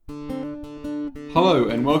Hello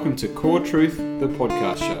and welcome to Core Truth, the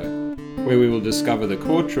podcast show, where we will discover the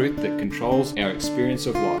core truth that controls our experience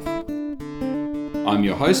of life. I'm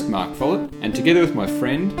your host, Mark Follett, and together with my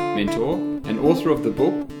friend, mentor, and author of the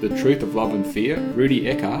book, The Truth of Love and Fear, Rudy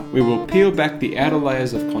Eckhart, we will peel back the outer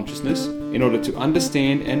layers of consciousness in order to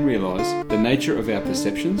understand and realise the nature of our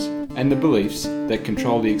perceptions and the beliefs that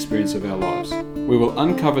control the experience of our lives. We will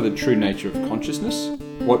uncover the true nature of consciousness,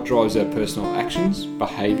 what drives our personal actions,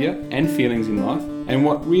 behaviour and feelings in life, and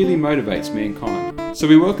what really motivates mankind. So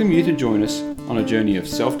we welcome you to join us on a journey of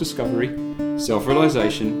self-discovery,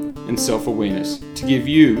 self-realisation and self-awareness to give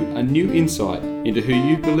you a new insight into who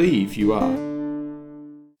you believe you are.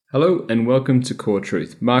 Hello and welcome to Core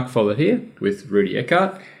Truth. Mark Follett here with Rudy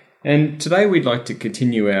Eckhart, and today we'd like to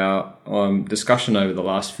continue our discussion over the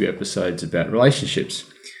last few episodes about relationships.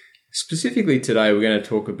 Specifically today we're going to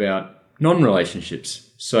talk about non-relationships.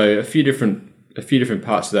 So a few different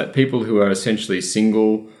parts of that. People who are essentially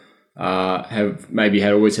single have maybe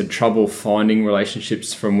always had trouble finding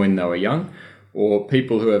relationships from when they were young, or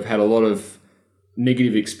people who have had a lot of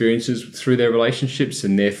negative experiences through their relationships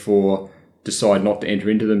and therefore decide not to enter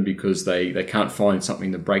into them because they can't find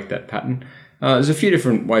something to break that pattern. There's a few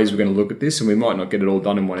different ways we're going to look at this, and we might not get it all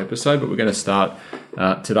done in one episode, but we're going to start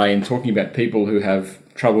today in talking about people who have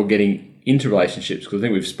trouble getting into relationships, because I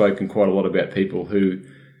think we've spoken quite a lot about people who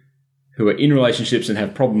are in relationships and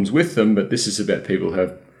have problems with them, but this is about people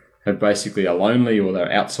who have basically are lonely or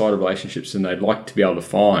they're outside of relationships and they'd like to be able to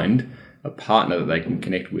find a partner that they can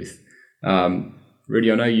connect with.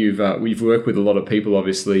 Rudy, I know we've worked with a lot of people,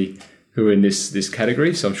 obviously, who are in this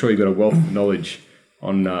category, so I'm sure you've got a wealth of knowledge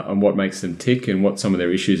on what makes them tick and what some of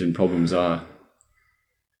their issues and problems are.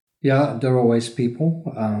 Yeah, there are always people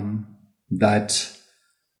that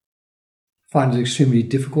find it extremely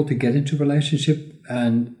difficult to get into a relationship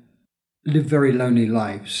and live very lonely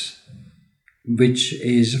lives, which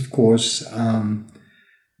is, of course,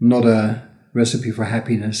 not a recipe for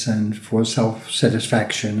happiness and for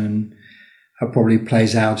self-satisfaction, and probably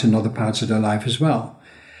plays out in other parts of their life as well.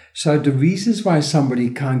 So the reasons why somebody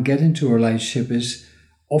can't get into a relationship is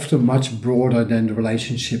often much broader than the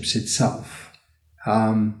relationships itself.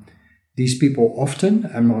 These people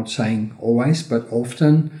often, I'm not saying always, but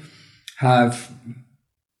often have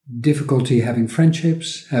difficulty having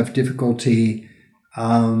friendships, have difficulty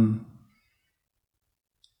having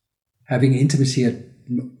intimacy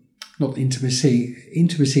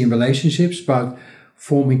in relationships, but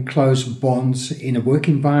forming close bonds in a work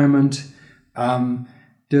environment.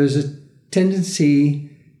 There's a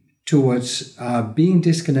tendency towards being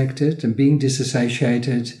disconnected and being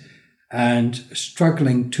disassociated and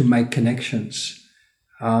struggling to make connections.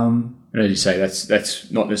 And as you say,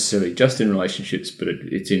 that's not necessarily just in relationships, but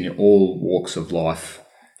it's in all walks of life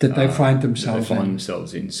that they find themselves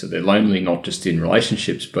in. So they're lonely not just in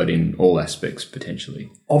relationships, but in all aspects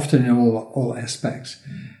potentially. Often in all aspects.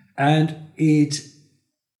 And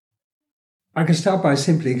I can start by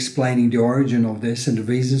simply explaining the origin of this and the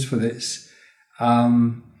reasons for this. But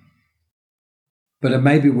it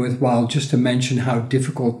may be worthwhile just to mention how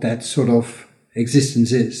difficult that sort of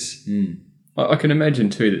existence is. I can imagine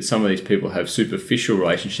too that some of these people have superficial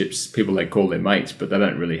relationships, people they call their mates, but they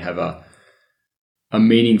don't really have a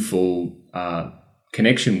meaningful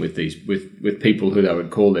connection with people who they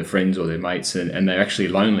would call their friends or their mates, and they're actually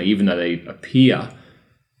lonely, even though they appear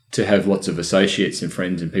to have lots of associates and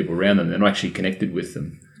friends and people around them. They're not actually connected with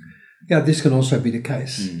them. Yeah, this can also be the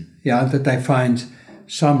case. Yeah, that they find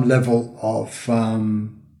some level of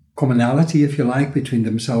commonality, if you like, between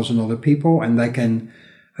themselves and other people, and they can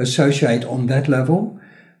associate on that level,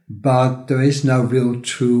 but there is no real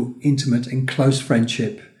true intimate and close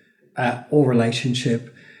friendship or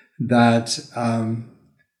relationship that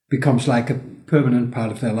becomes like a permanent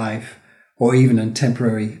part of their life, or even a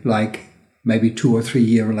temporary, like maybe 2 or 3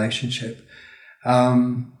 year relationship.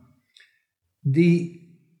 The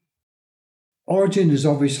origin is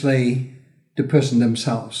obviously the person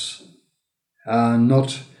themselves,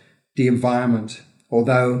 not the environment,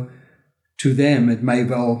 although to them it may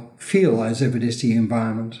well feel as if it is the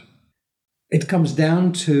environment. It comes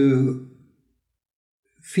down to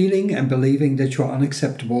feeling and believing that you're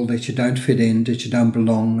unacceptable, that you don't fit in, that you don't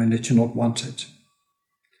belong, and that you're not wanted.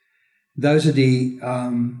 Those are the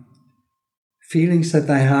feelings that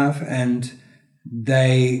they have, and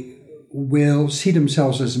they will see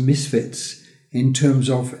themselves as misfits in terms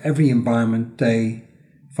of every environment they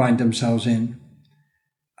find themselves in,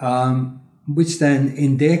 which then,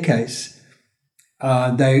 in their case,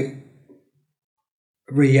 they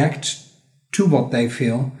react to what they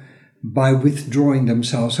feel by withdrawing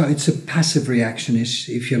themselves. So it's a passive reaction,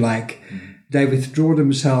 if you like. They withdraw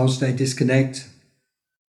themselves, they disconnect,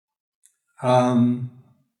 and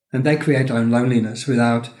they create their own loneliness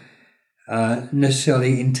without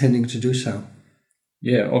necessarily intending to do so.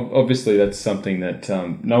 Yeah, obviously that's something that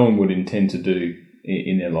no one would intend to do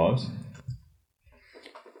in their lives.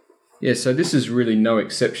 Yeah, so this is really no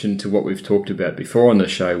exception to what we've talked about before on the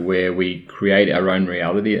show, where we create our own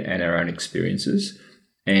reality and our own experiences.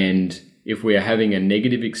 And if we are having a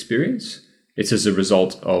negative experience, it's as a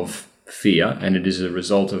result of fear, and it is a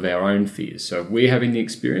result of our own fears. So if we're having the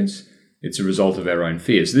experience, it's a result of our own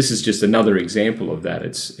fears. This is just another example of that.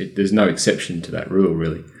 There's no exception to that rule,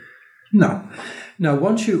 really. No.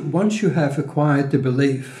 Once you have acquired the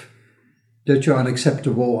belief that you're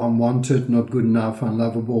unacceptable, unwanted, not good enough,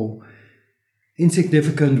 unlovable,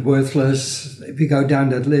 insignificant, worthless, if you go down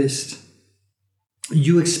that list,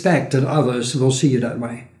 you expect that others will see you that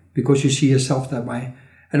way because you see yourself that way.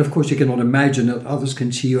 And of course, you cannot imagine that others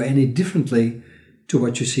can see you any differently to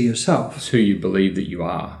what you see yourself. It's who you believe that you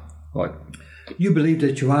are. You believe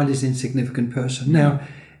that you are this insignificant person. Now,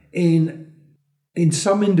 in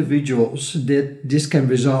some individuals, this can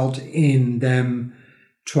result in them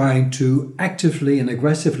trying to actively and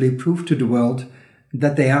aggressively prove to the world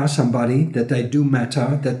that they are somebody, that they do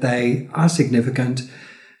matter, that they are significant,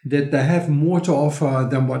 that they have more to offer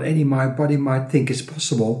than what anybody might think is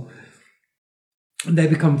possible. They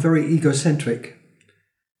become very egocentric,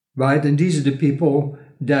 right? And these are the people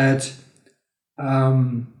that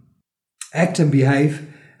act and behave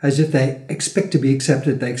as if they expect to be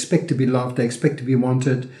accepted, they expect to be loved, they expect to be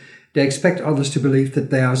wanted, they expect others to believe that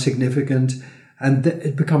they are significant, and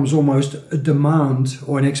it becomes almost a demand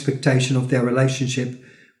or an expectation of their relationship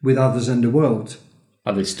with others and the world.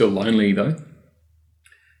 Are they still lonely, though?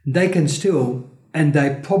 They can still, and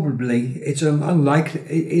they probably, it's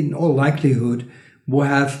unlikely, in all likelihood, will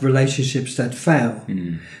have relationships that fail.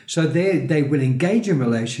 So they will engage in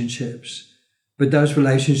relationships, but those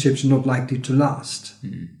relationships are not likely to last.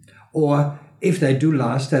 Or if they do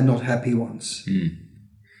last, they're not happy ones.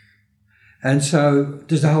 And so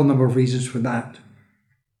there's a whole number of reasons for that.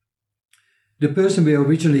 The person we're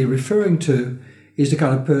originally referring to is the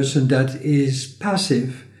kind of person that is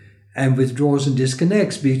passive and withdraws and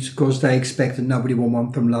disconnects because they expect that nobody will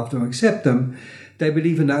want them, love them, accept them. They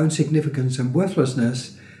believe in their own significance and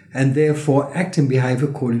worthlessness and therefore act and behave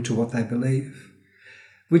according to what they believe,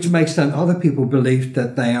 which makes then other people believe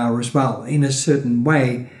that they are as well in a certain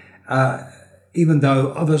way, even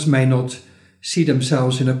though others may not see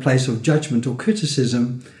themselves in a place of judgment or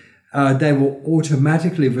criticism, they will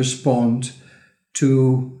automatically respond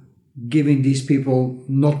to giving these people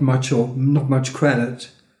not much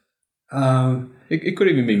credit. It could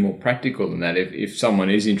even be more practical than that. If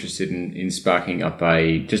someone is interested in sparking up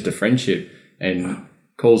just a friendship and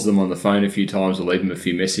calls them on the phone a few times or leave them a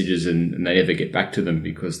few messages and they never get back to them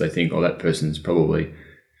because they think, oh, that person's probably,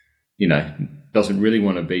 doesn't really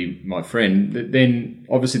want to be my friend, then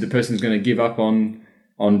obviously the person's going to give up on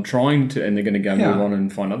trying to, and they're going to go move on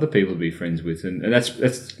and find other people to be friends with. And that's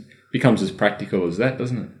becomes as practical as that,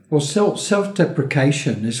 doesn't it? Well,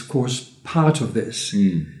 self-deprecation is, of course, part of this.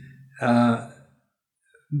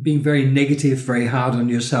 Being very negative, very hard on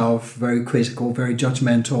yourself, very critical, very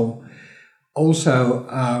judgmental. Also,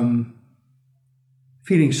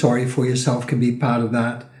 feeling sorry for yourself can be part of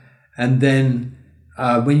that. And then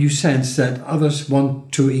when you sense that others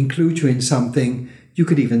want to include you in something, you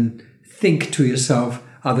could even think to yourself,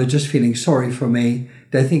 are they just feeling sorry for me?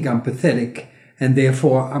 They think I'm pathetic, and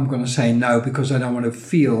therefore I'm going to say no because I don't want to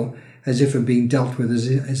feel as if I'm being dealt with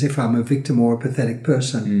as if I'm a victim or a pathetic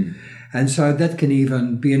person. And so that can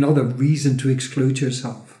even be another reason to exclude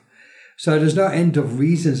yourself. So there's no end of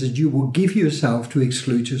reasons that you will give yourself to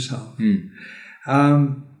exclude yourself.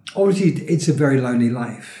 Obviously, it's a very lonely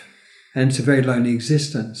life and it's a very lonely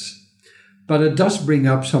existence. But it does bring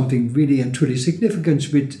up something really and truly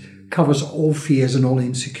significant, which covers all fears and all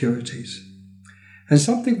insecurities. And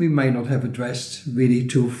something we may not have addressed really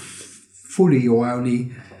too fully or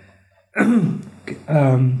only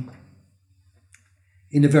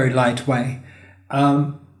in a very light way.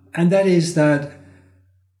 And that is that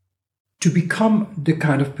to become the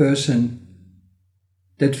kind of person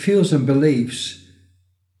that feels and believes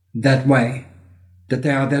that way, that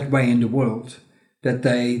they are that way in the world, that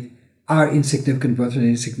they are insignificant, but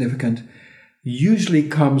insignificant, usually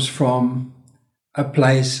comes from a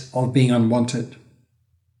place of being unwanted.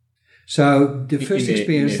 So the first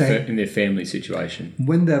experience in their family situation,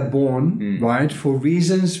 when they're born, right, for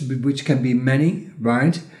reasons which can be many,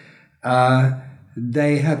 right,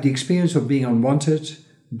 they have the experience of being unwanted,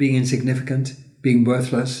 being insignificant, being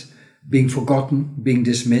worthless, being forgotten, being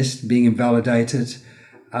dismissed, being invalidated,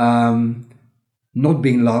 not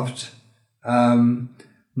being loved, not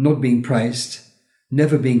not being praised,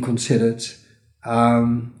 never being considered,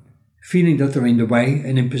 feeling that they're in the way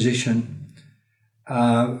and in position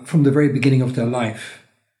from the very beginning of their life.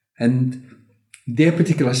 And their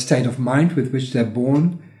particular state of mind with which they're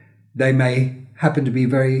born, they may happen to be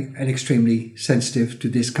very and extremely sensitive to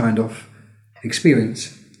this kind of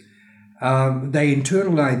experience. They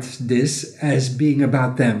internalize this as being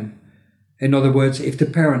about them. In other words, if the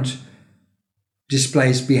parent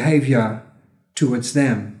displays behavior towards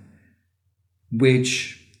them,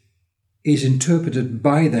 which is interpreted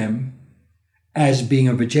by them as being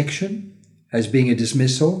a rejection, as being a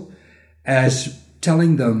dismissal, as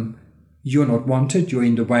telling them you're not wanted, you're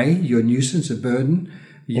in the way, you're a nuisance, a burden,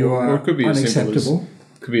 you're unacceptable.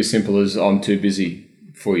 Could be as simple as I'm too busy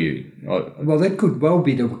for you. Well, that could well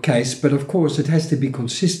be the case, but of course it has to be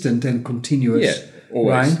consistent and continuous. Yeah,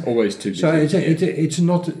 always, right? Always too busy. So it's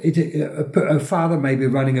not. A father may be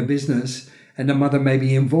running a business, and the mother may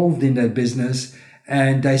be involved in that business,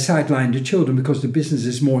 and they sideline the children because the business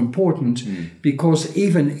is more important. Because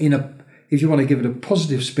even if you want to give it a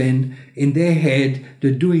positive spin, in their head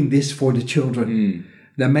they're doing this for the children.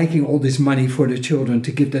 They're making all this money for the children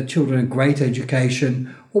to give their children a great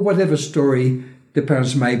education, or whatever story the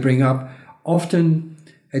parents may bring up. Often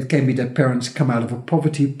it can be that parents come out of a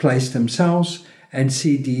poverty place themselves and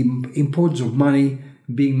see the importance of money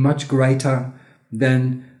being much greater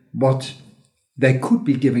than what they could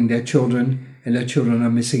be giving their children, and their children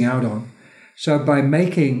are missing out on. So by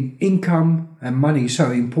making income and money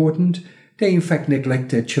so important, they in fact neglect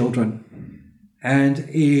their children. And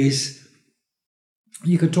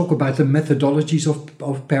you can talk about the methodologies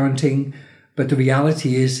of parenting, but the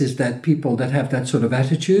reality is that people that have that sort of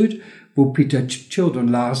attitude will put their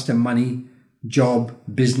children last and money, job,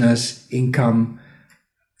 business, income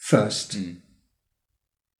first.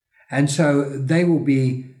 And so they will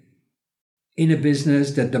be in a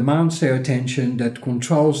business that demands their attention, that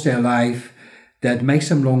controls their life, that makes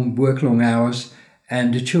them work long hours,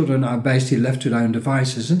 and the children are basically left to their own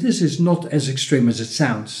devices. And this is not as extreme as it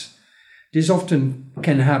sounds. This often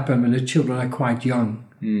can happen when the children are quite young.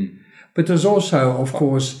 But there's also, of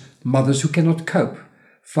course, mothers who cannot cope,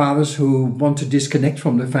 fathers who want to disconnect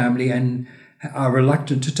from the family and are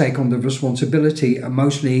reluctant to take on the responsibility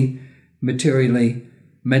emotionally, materially,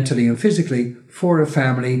 mentally and physically for a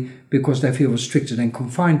family because they feel restricted and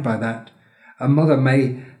confined by that. A mother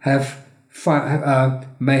may have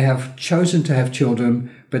chosen to have children,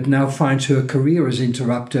 but now finds her career is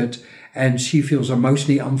interrupted and she feels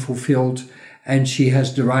emotionally unfulfilled, and she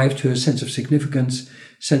has derived her sense of significance,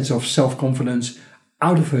 sense of self-confidence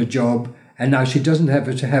out of her job, and now she doesn't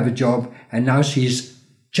have to have a job, and now she's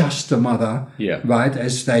just a mother, right?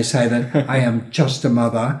 As they say that, I am just a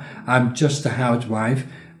mother, I'm just a housewife,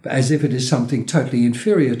 as if it is something totally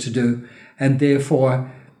inferior to do, and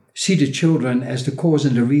therefore see the children as the cause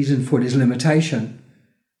and the reason for this limitation.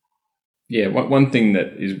 Yeah, one thing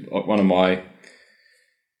that is one of my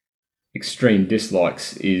extreme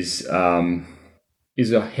dislikes is a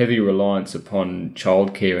heavy reliance upon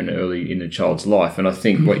childcare early in a child's life, and I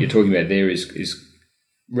think what you're talking about there is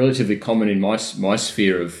relatively common in my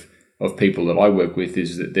sphere of people that I work with.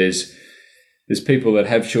 Is that there's people that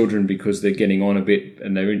have children because they're getting on a bit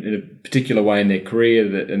and they're in a particular way in their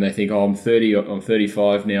career and they think, I'm 30, I'm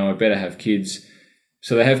 35 now, I better have kids.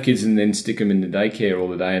 So they have kids and then stick them in the daycare all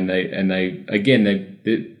the day, and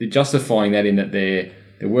they're justifying that in that they're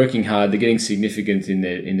working hard, they're getting significance in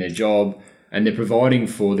their job, and they're providing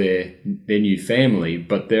for their new family,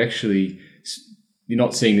 but you're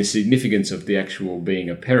not seeing the significance of the actual being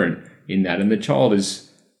a parent in that. And the child is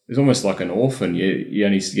almost like an orphan. You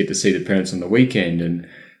only get to see the parents on the weekend, and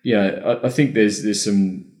I think there's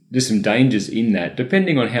some dangers in that,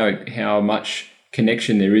 depending on how much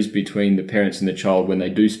connection there is between the parents and the child when they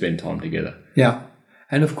do spend time together. Yeah,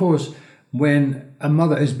 and of course, when a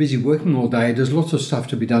mother is busy working all day, there's lots of stuff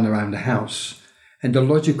to be done around the house. And the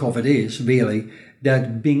logic of it is really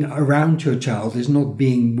that being around your child is not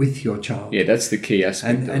being with your child. Yeah, that's the key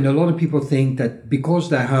aspect. And a lot of people think that because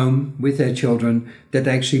they're home with their children, that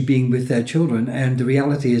they're actually being with their children. And the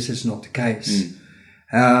reality is it's not the case.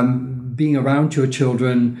 Being around your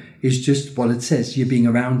children is just what it says. You're being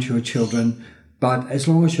around your children. But as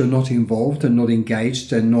long as you're not involved and not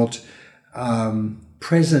engaged and not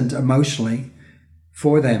present emotionally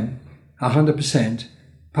for them 100%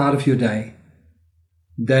 part of your day,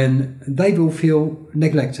 then they will feel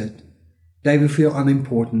neglected. They will feel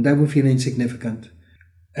unimportant. They will feel insignificant.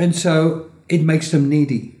 And so it makes them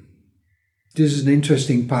needy. This is an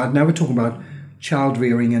interesting part. Now we're talking about child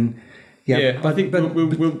rearing and but I think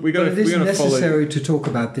it is necessary to talk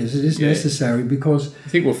about this. It is necessary because I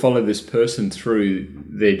think we'll follow this person through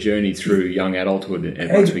their journey through young adulthood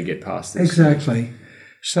and once we get past this. Exactly.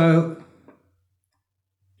 So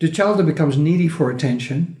the child that becomes needy for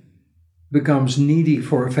attention, becomes needy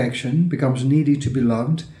for affection, becomes needy to be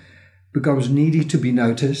loved, becomes needy to be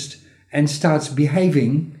noticed, and starts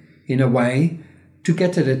behaving in a way to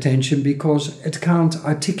get that attention because it can't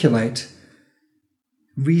articulate,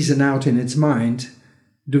 reason out in its mind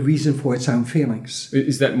the reason for its own feelings.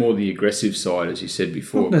 Is that more the aggressive side, as you said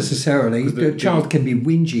before? Not necessarily. The child can be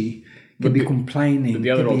whingy, can be complaining, but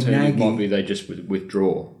the other can be alternative naggy. might be they just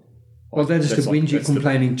withdraw. Well, that is the whingy,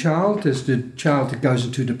 complaining child. There's the child that goes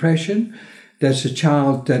into depression. There's a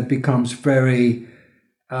child that becomes very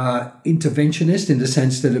interventionist in the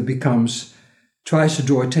sense that it tries to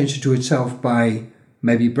draw attention to itself by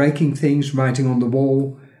maybe breaking things, writing on the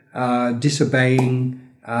wall, disobeying,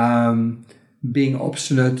 being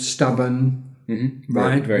obstinate, stubborn,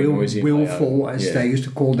 right? Very noisy, willful, as they used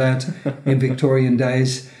to call that in Victorian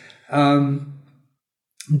days.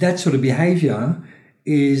 That sort of behavior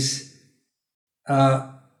is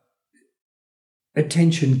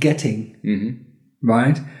attention getting,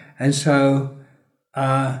 right? And so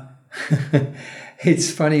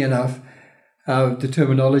it's funny enough, the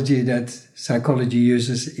terminology that psychology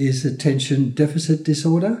uses is attention deficit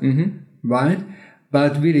disorder, right?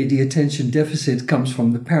 But really, the attention deficit comes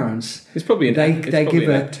from the parents. It's probably an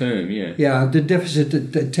apt term, yeah. Yeah, the deficit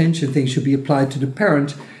attention thing should be applied to the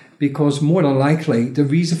parent because more than likely, the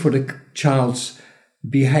reason for the child's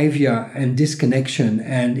behavior and disconnection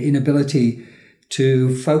and inability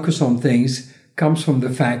to focus on things comes from the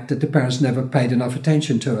fact that the parents never paid enough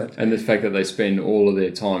attention to it. And the fact that they spend all of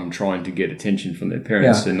their time trying to get attention from their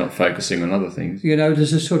parents and not focusing on other things. You know,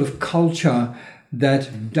 there's a sort of culture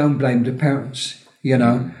that don't blame the parents. You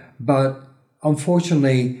know, but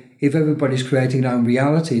unfortunately, if everybody's creating their own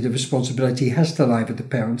reality, the responsibility has to lie with the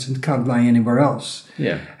parents and can't lie anywhere else.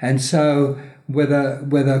 Yeah. And so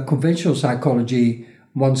whether conventional psychology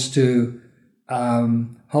wants to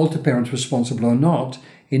hold the parents responsible or not,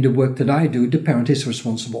 in the work that I do, the parent is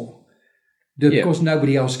responsible. Of course,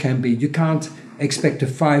 nobody else can be. You can't expect a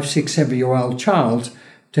 5, 6, 7-year-old child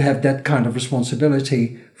to have that kind of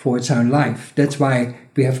responsibility for its own life. That's why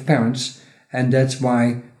we have parents. And that's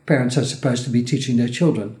why parents are supposed to be teaching their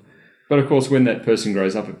children. But of course, when that person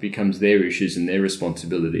grows up, it becomes their issues and their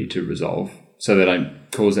responsibility to resolve so they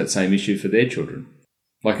don't cause that same issue for their children.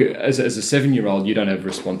 Like as a 7-year-old, you don't have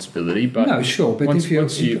responsibility. But no, sure. But once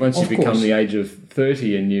you become course. the age of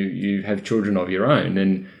 30 and you have children of your own,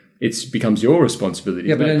 then it becomes your responsibility.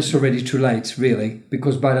 Yeah, but then it's already too late, really,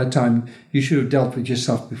 because by that time you should have dealt with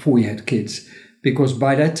yourself before you had kids. Because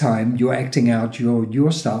by that time you're acting out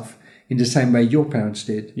your stuff in the same way your parents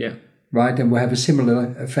did. Yeah. Right? And will have a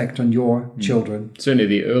similar effect on your children. Certainly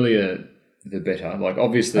the earlier, the better. Like,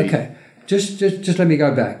 obviously... Okay. Just let me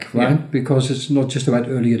go back, right? Yeah. Because it's not just about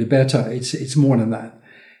earlier the better. It's more than that.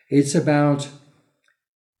 It's about...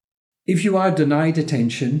 If you are denied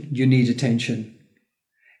attention, you need attention.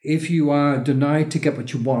 If you are denied to get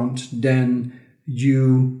what you want, then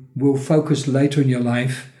you will focus later in your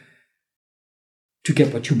life to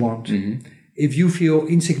get what you want. Mm-hmm. If you feel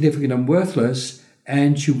insignificant and worthless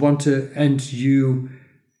and you want to, and you,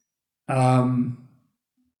 what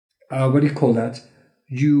do you call that?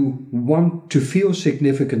 You want to feel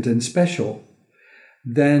significant and special,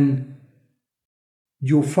 then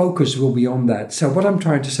your focus will be on that. So what I'm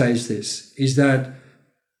trying to say is this, is that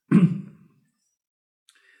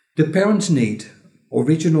the parents'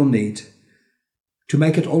 original need to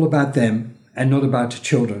make it all about them and not about the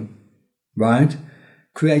children, right?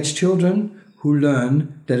 Creates children who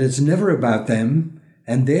learn that it's never about them,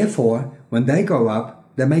 and therefore, when they grow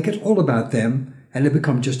up, they make it all about them, and they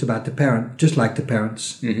become just about the parent, just like the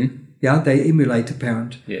parents. Mm-hmm. Yeah, they emulate the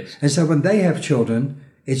parent. Yes. And so when they have children,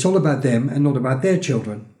 it's all about them and not about their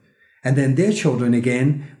children. And then their children,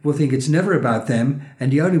 again, will think it's never about them,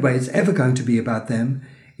 and the only way it's ever going to be about them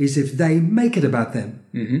is if they make it about them.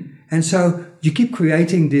 Mm-hmm. And so you keep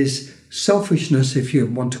creating this selfishness, if you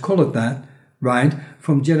want to call it that, right,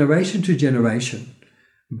 from generation to generation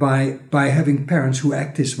by having parents who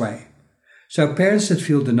act this way. So parents that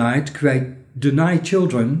feel denied deny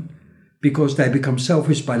children because they become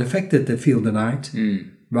selfish by the fact that they feel denied,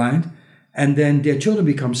 right? And then their children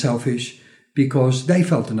become selfish because they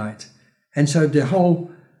felt denied. And so the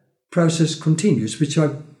whole process continues, which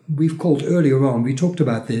we've called earlier on. We talked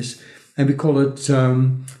about this, and we call it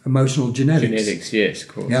emotional genetics. Genetics, yes, of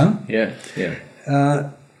course. Yeah?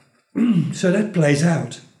 Yeah. So that plays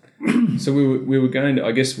out. So we were going to,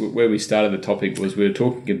 I guess where we started the topic was we were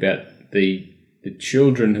talking about the the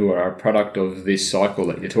children who are a product of this cycle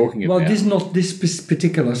that you're talking about. Well, this is not this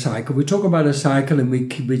particular cycle. We talk about a cycle in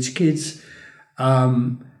which kids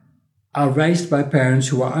are raised by parents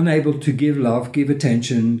who are unable to give love, give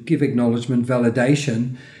attention, give acknowledgement,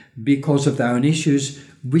 validation because of their own issues,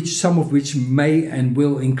 some of which may and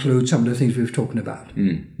will include some of the things we've talked about.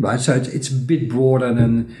 Right? So it's a bit broader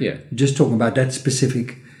than just talking about that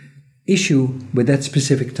specific issue with that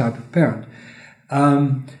specific type of parent.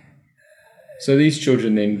 So these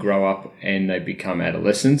children then grow up and they become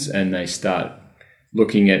adolescents and they start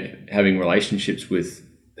looking at having relationships with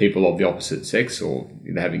people of the opposite sex, or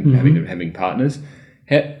having partners.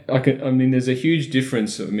 There's a huge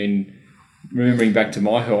difference. I mean, remembering back to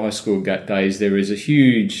my high school days, there is a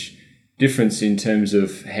huge difference in terms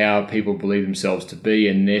of how people believe themselves to be,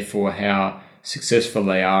 and therefore how successful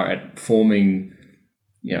they are at forming,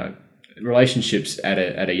 relationships at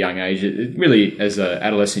a young age. It really, as an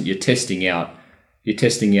adolescent, you're testing out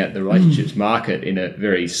the relationships market in a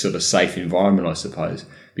very sort of safe environment, I suppose,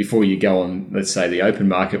 before you go on, let's say, the open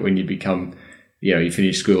market when you become, you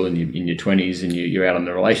finish school in your 20s and you're out on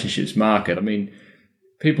the relationships market. I mean,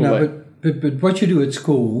 people... No, but what you do at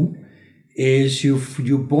school is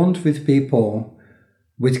you bond with people,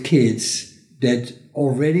 with kids that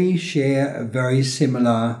already share a very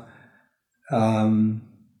similar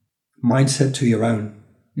mindset to your own.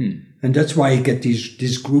 And that's why you get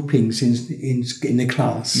these groupings in the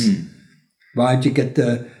class, right? You get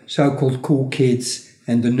the so-called cool kids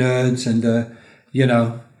and the nerds and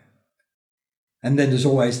and then there's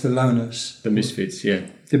always the loners. The misfits, yeah.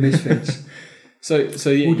 The misfits. So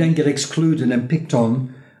who then get excluded and picked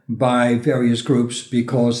on by various groups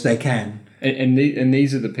because they can. And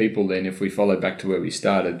these are the people then, if we follow back to where we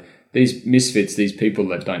started, these misfits, these people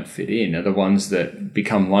that don't fit in, are the ones that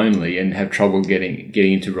become lonely and have trouble getting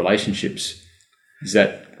into relationships. Was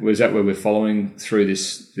that where we're following through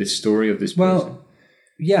this story of this person? Well,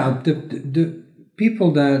 yeah, the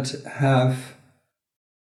people that have,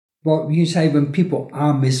 well, you say when people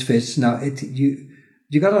are misfits. Now,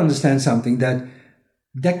 you got to understand something,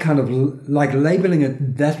 that kind of like labeling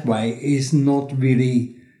it that way is not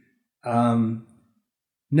really.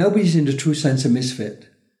 Nobody's in the true sense a misfit.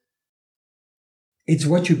 It's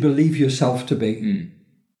what you believe yourself to be,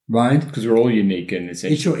 right? Because we're all unique, and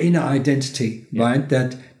it's your inner identity, right?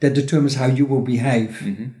 That determines how you will behave,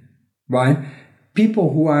 right?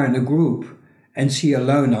 People who are in a group and see a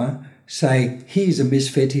loner say he's a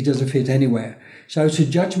misfit, he doesn't fit anywhere. So it's a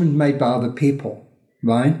judgment made by other people,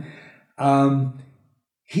 right?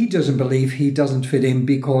 He doesn't believe he doesn't fit in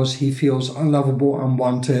because he feels unlovable,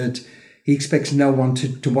 unwanted. He expects no one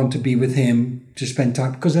to want to be with him, to spend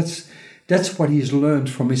time, because that's what he's learned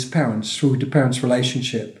from his parents, through the parents'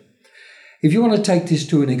 relationship. If you want to take this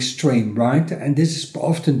to an extreme, right, and this is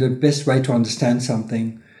often the best way to understand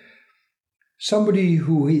something, somebody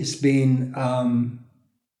who has been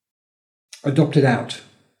adopted out,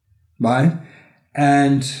 right,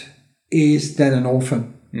 and is then an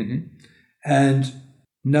orphan, and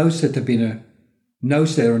knows that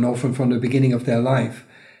they're an orphan from the beginning of their life,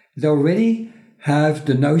 they already have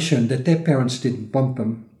the notion that their parents didn't want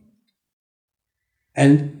them.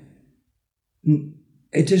 And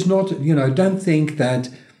it is not, don't think that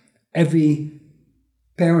every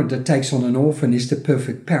parent that takes on an orphan is the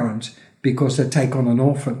perfect parent because they take on an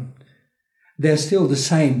orphan. They're still the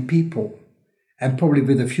same people, and probably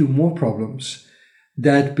with a few more problems,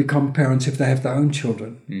 that become parents if they have their own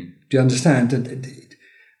children. Do you understand? That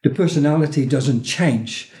the personality doesn't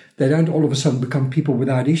change. They don't all of a sudden become people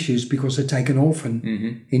without issues because they take an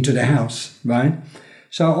orphan into their house, right?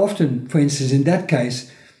 So often, for instance, in that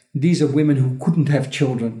case, these are women who couldn't have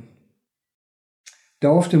children.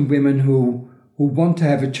 They're often women who want to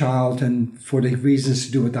have a child, and for the reasons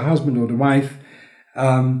to do with the husband or the wife,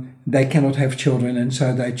 they cannot have children, and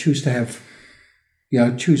so they choose to have,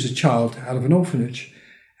 choose a child out of an orphanage,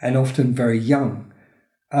 and often very young.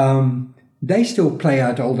 They still play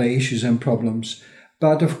out all their issues and problems.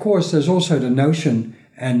 But of course, there's also the notion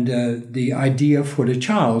and the idea for the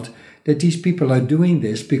child that these people are doing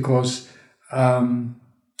this because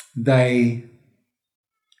they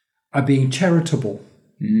are being charitable.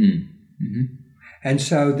 And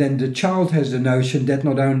so then the child has the notion that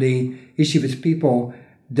not only is she with people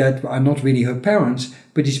that are not really her parents,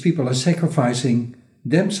 but these people are sacrificing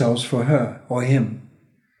themselves for her or him.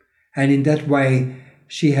 And in that way,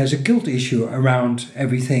 she has a guilt issue around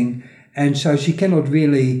everything. And so she cannot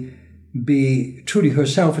really be truly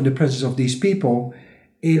herself in the presence of these people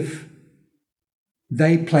if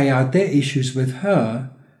they play out their issues with her,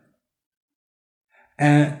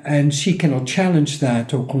 and she cannot challenge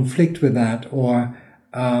that or conflict with that or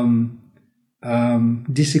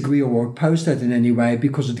disagree or oppose that in any way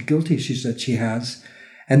because of the guilt issues that she has,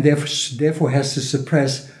 and therefore has to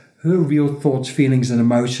suppress her real thoughts, feelings, and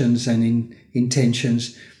emotions and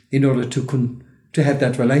intentions in order to have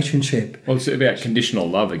that relationship. Well, it's about conditional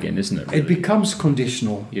love again, isn't it? Really? It becomes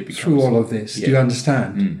conditional through all of this. Yeah. Do you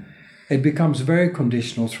understand? It becomes very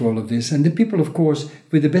conditional through all of this. And the people, of course,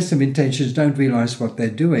 with the best of intentions, don't realize what they're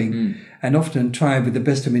doing and often try with the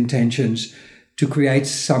best of intentions to create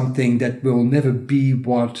something that will never be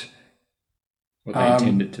what they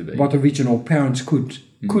intend it to be. What original parents could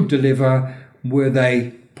deliver were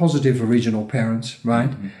they positive original parents,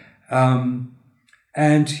 right?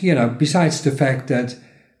 And, besides the fact that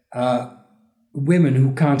women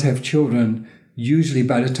who can't have children, usually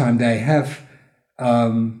by the time they have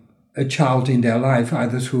a child in their life,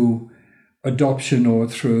 either through adoption or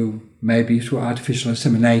maybe through artificial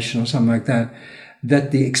insemination or something like that,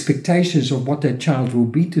 that the expectations of what that child will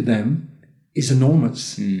be to them is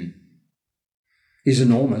enormous. Is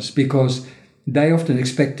enormous because they often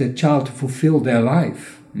expect that child to fulfill their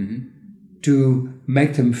life, to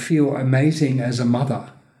make them feel amazing as a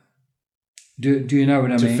mother. Do you know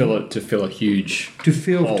what I mean? To fill a huge to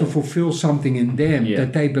fulfill something in them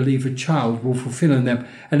that they believe a child will fulfill in them.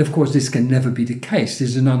 And of course, this can never be the case.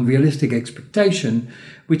 There's an unrealistic expectation,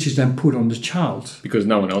 which is then put on the child because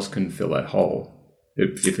no one else can fill that hole.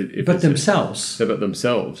 But themselves. But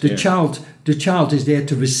themselves. The child is there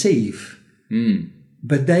to receive,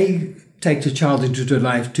 but they take the child into their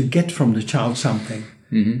life to get from the child something.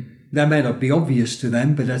 That may not be obvious to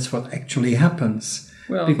them, but that's what actually happens.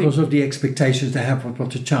 Well, because of the expectations they have of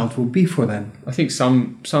what the child will be for them. I think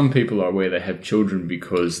some people are aware they have children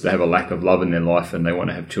because they have a lack of love in their life and they want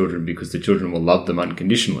to have children because the children will love them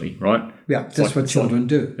unconditionally, right? Yeah, that's what children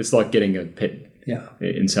do. It's like getting a pet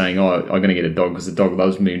and saying, I'm going to get a dog because the dog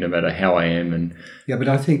loves me no matter how I am. And but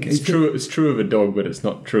I think it's true. It's true of a dog, but it's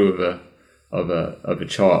not true of a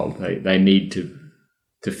child. They need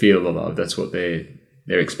to feel the love. That's what their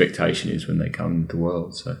expectation is when they come into the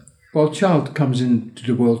world. So. Well, a child comes into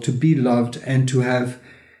the world to be loved and to have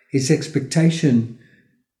its expectation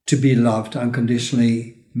to be loved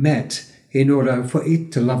unconditionally met in order for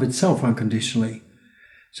it to love itself unconditionally.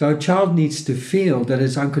 So a child needs to feel that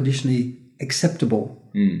it's unconditionally acceptable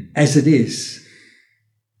as it is.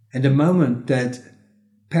 And the moment that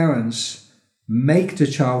parents make the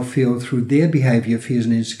child feel through their behavior, fears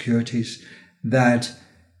and insecurities that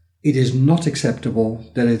it is not acceptable,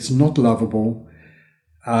 that it's not lovable,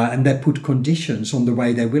 and they put conditions on the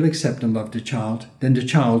way they will accept and love the child, then the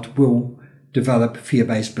child will develop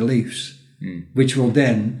fear-based beliefs, which will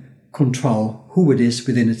then control who it is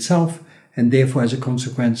within itself, and therefore, as a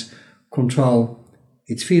consequence, control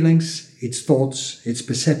its feelings, its thoughts, its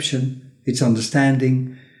perception, its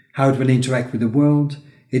understanding, how it will interact with the world.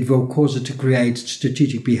 It will cause it to create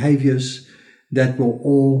strategic behaviors that will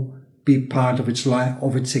all be part of its life,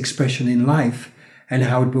 of its expression in life, and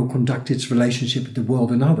how it will conduct its relationship with the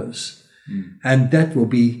world and others. And that will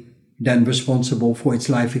be then responsible for its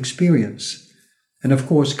life experience. And of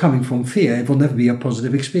course, coming from fear, it will never be a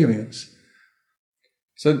positive experience.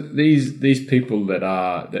 So these people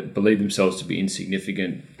that believe themselves to be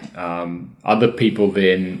insignificant, other people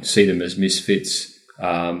then see them as misfits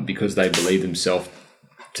because they believe themselves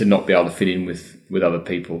to not be able to fit in with other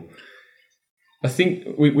people. I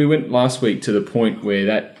think we went last week to the point where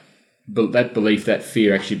that belief, that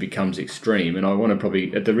fear actually becomes extreme. And I want to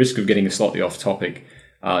probably, at the risk of getting slightly off topic,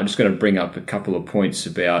 I'm just going to bring up a couple of points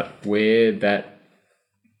about where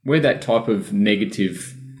that type of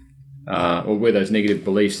negative or where those negative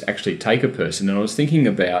beliefs actually take a person. And I was thinking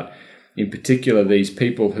about, in particular, these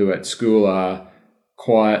people who at school are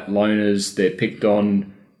quiet loners, they're picked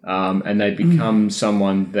on, and they become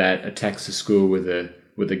someone that attacks the school with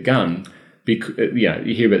a gun. Because,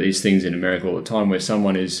 you hear about these things in America all the time where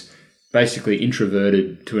someone is basically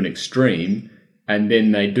introverted to an extreme and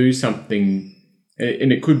then they do something,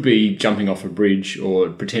 and it could be jumping off a bridge or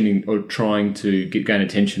pretending or trying to gain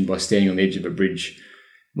attention by standing on the edge of a bridge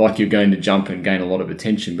like you're going to jump and gain a lot of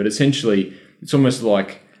attention. But essentially, it's almost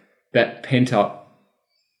like that pent-up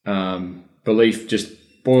belief just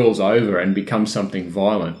boils over and becomes something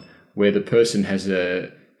violent where the person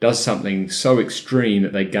does something so extreme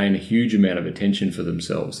that they gain a huge amount of attention for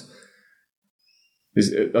themselves.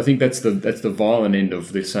 I think that's the violent end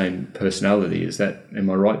of the same personality. Am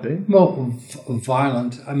I right there? Well,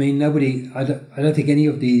 violent. I mean, I don't think any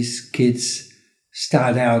of these kids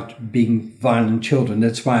start out being violent children.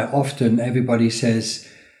 That's why often everybody says,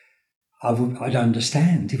 I don't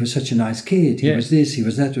understand. He was such a nice kid. He was this, he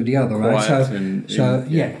was that, or the other, right?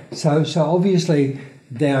 So obviously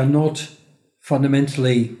they are not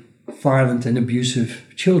fundamentally violent and abusive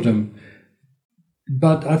children.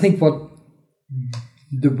 But I think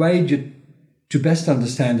the way to best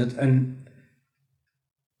understand it, and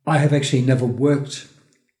I have actually never worked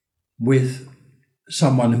with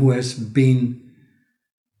someone who has been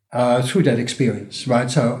through that experience, right?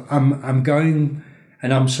 So I'm going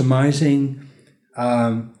and I'm surmising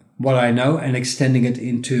what I know and extending it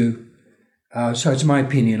into. So it's my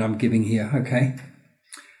opinion I'm giving here, okay?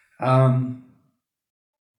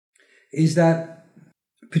 Is that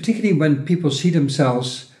particularly when people see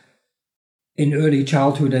themselves in early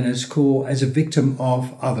childhood and at school as a victim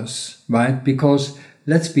of others, right? Because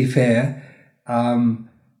let's be fair,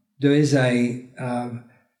 there's a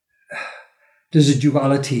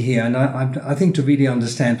duality here, and I think to really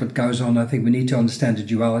understand what goes on, I think we need to understand the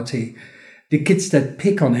duality. The kids that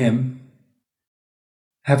pick on him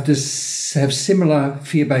have similar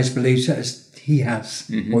fear-based beliefs as he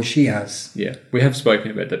has or she has. Yeah, we have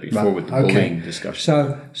spoken about that before with the bullying discussion.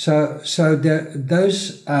 So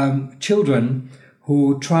those children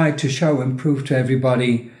who try to show and prove to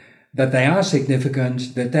everybody that they are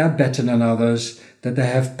significant, that they're better than others, that they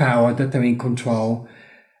have power, that they're in control,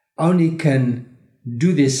 only can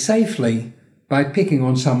do this safely by picking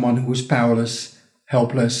on someone who's powerless,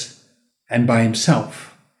 helpless, and by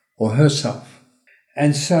himself or herself.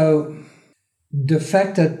 And so the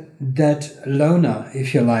fact that loner,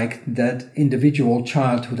 if you like, that individual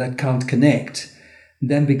child who that can't connect,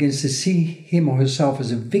 then begins to see him or herself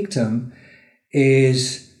as a victim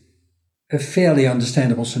is a fairly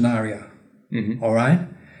understandable scenario. All right?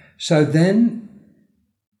 So then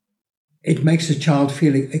it makes the child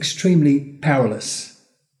feel extremely powerless.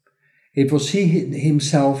 It will see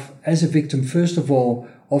himself as a victim, first of all,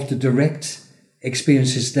 of the direct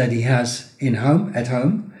experiences that he has at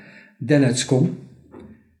home, then at school,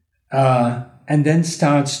 and then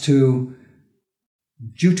starts to,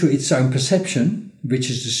 due to its own perception, which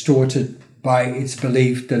is distorted by its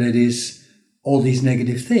belief that it is all these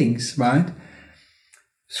negative things, right?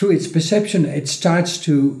 Through its perception, it starts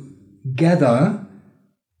to gather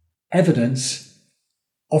evidence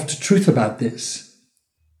of the truth about this.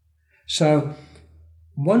 So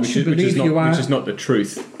once you believe you are... Which is not the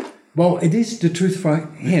truth. Well, it is the truth for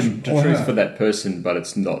him or her. The truth for that person, but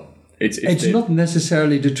it's not. It's not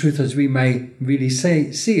necessarily the truth as we may really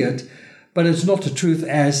see it, but it's not the truth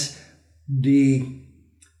as the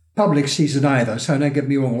public sees it either. So don't get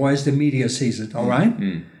me wrong, or as the media sees it, all right?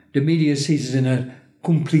 The media sees it in a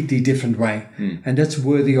completely different way. And that's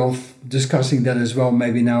worthy of discussing that as well,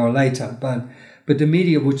 maybe now or later. But the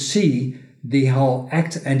media would see the whole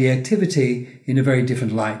act and the activity in a very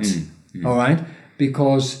different light, all right?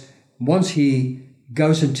 Because once he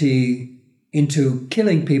goes into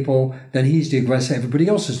killing people, then he's the aggressor, everybody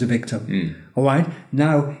else is the victim, all right?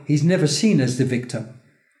 Now, he's never seen as the victim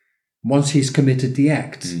once he's committed the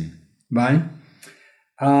act, right?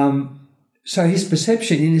 So in his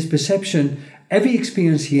perception, every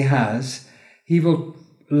experience he has, he will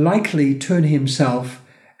likely turn himself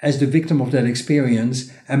as the victim of that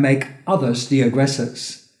experience and make others the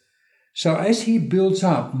aggressors. So as he builds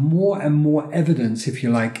up more and more evidence, if you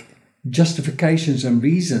like, justifications and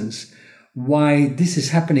reasons why this is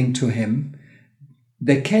happening to him,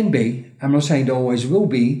 there can be, I'm not saying there always will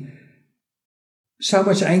be, so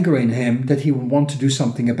much anger in him that he will want to do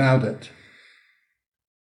something about it.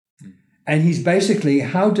 And he's basically,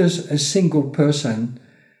 how does a single person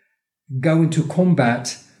go into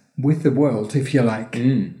combat with the world, if you like,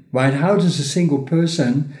 right? How does a single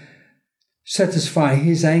person satisfy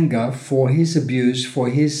his anger for his abuse, for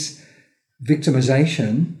his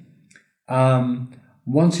victimization,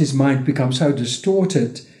 once his mind becomes so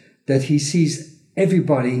distorted that he sees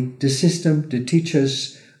everybody, the system, the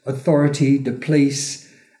teachers, authority, the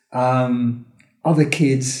police, other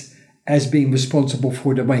kids, as being responsible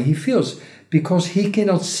for the way he feels, because he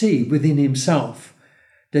cannot see within himself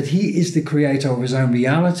that he is the creator of his own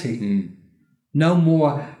reality. No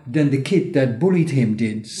more than the kid that bullied him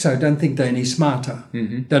did. So don't think they're any smarter.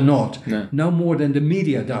 They're not. No more than the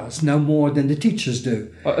media does. No more than the teachers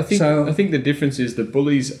do. I think the difference is the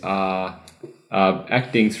bullies are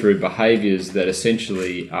acting through behaviours that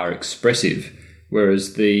essentially are expressive,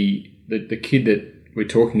 whereas the kid that we're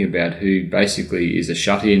talking about, who basically is a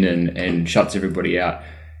shut-in and shuts everybody out,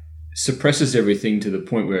 suppresses everything to the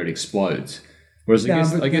point where it explodes. Whereas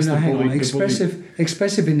I guess the bully...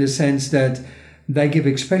 Expressive in the sense that they give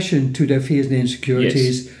expression to their fears and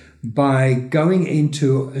insecurities by going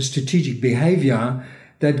into a strategic behavior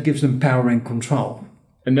that gives them power and control.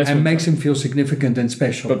 And that's and makes him feel significant and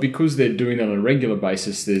special. But because they're doing that on a regular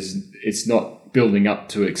basis, it's not building up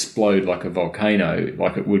to explode like a volcano,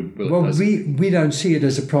 like it would. Well, we don't see it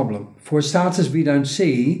as a problem. For starters, we don't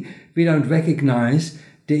recognize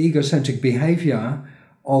the egocentric behavior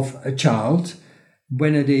of a child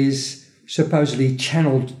when it is supposedly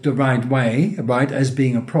channeled the right way, right, as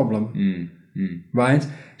being a problem, right?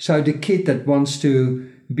 So the kid that wants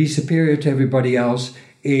to be superior to everybody else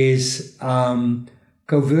is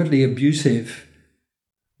covertly abusive,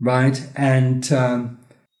 right, and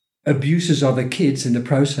abuses other kids in the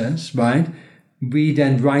process, right? We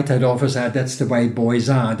then write that off as that's the way boys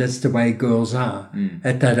are, that's the way girls are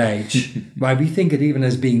at that age, right? We think it even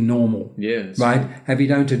as being normal, right? And we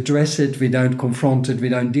don't address it, we don't confront it, we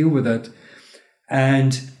don't deal with it.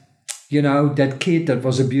 And, that kid that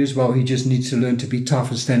was abused, well, he just needs to learn to be tough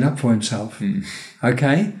and stand up for himself,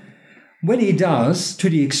 okay? When he does, to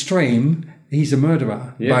the extreme, he's a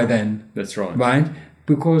murderer by then. That's right. Right?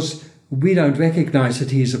 Because we don't recognize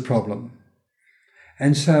that he's a problem.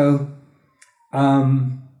 And so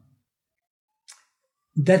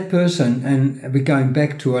that person, and we're going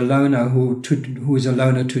back to a loner who is a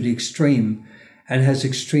loner to the extreme and has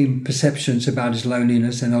extreme perceptions about his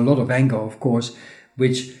loneliness and a lot of anger, of course,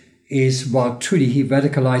 which is what truly he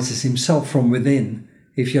radicalizes himself from within,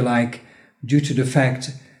 if you like, due to the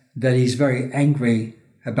fact that he's very angry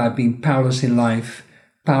about being powerless in life,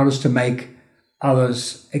 powerless to make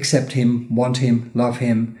others accept him, want him, love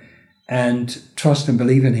him, and trust and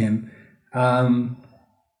believe in him.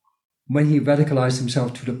 When he radicalizes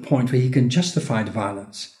himself to the point where he can justify the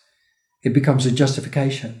violence, it becomes a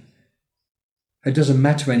justification. It doesn't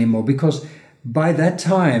matter anymore, because by that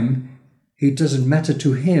time, it doesn't matter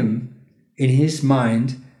to him in his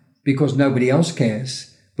mind, because nobody else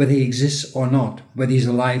cares whether he exists or not, whether he's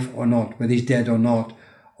alive or not, whether he's dead or not,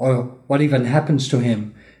 or what even happens to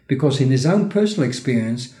him, because in his own personal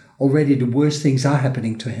experience, already the worst things are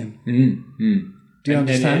happening to him. Do you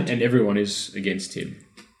understand? And everyone is against him.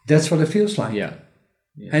 That's what it feels like. Yeah.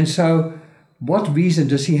 And so what reason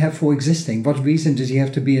does he have for existing? What reason does he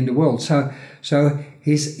have to be in the world? So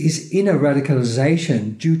his inner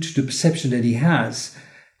radicalization, due to the perception that he has,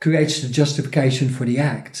 creates the justification for the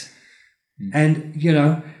act. And,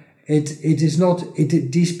 it is not,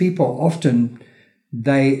 these people often,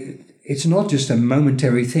 it's not just a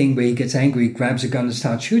momentary thing where he gets angry, grabs a gun and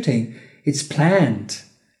starts shooting. It's planned.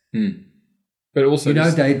 But also, they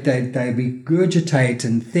regurgitate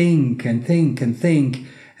and think and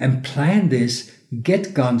plan this,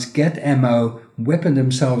 get guns, get ammo, weapon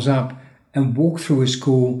themselves up, and walk through a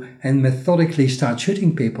school and methodically start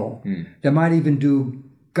shooting people. They might even do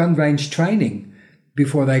gun range training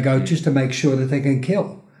before they go, just to make sure that they can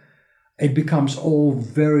kill. It becomes all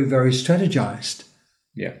very, very strategized.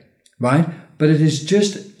 Yeah. Right? But it is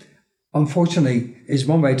just, unfortunately, is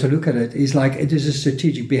one way to look at it, is like it is a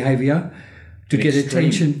strategic behavior to get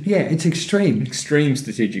attention. Yeah, it's extreme. Extreme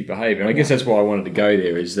strategic behavior. And I guess that's why I wanted to go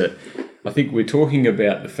there, is that I think we're talking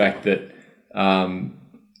about the fact that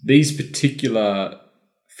these particular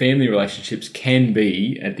family relationships can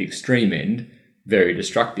be, at the extreme end, very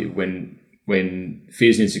destructive when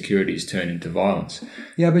fears and insecurities turn into violence.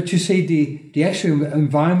 Yeah, but you see, the actual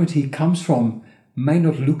environment he comes from may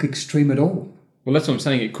not look extreme at all. Well, that's what I'm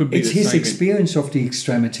saying. It could be it's his experience of the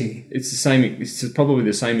extremity. It's the same. It's probably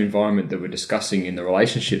the same environment that we're discussing in the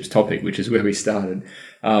relationships topic, which is where we started.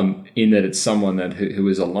 In that it's someone who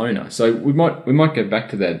is a loner. So we might go back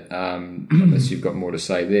to that unless you've got more to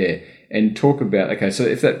say there, and talk about, okay, so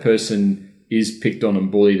if that person is picked on and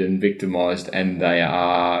bullied and victimized, and they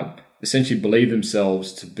are essentially believe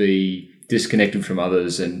themselves to be disconnected from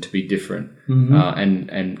others and to be different and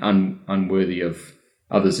unworthy of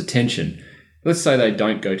others' attention. Let's say they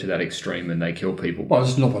don't go to that extreme and they kill people. Well,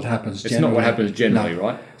 it's not what happens generally. It's not what happens generally,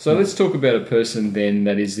 right? So let's talk about a person then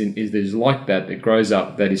that is like that grows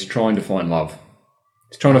up, that is trying to find love.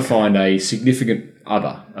 It's trying to find a significant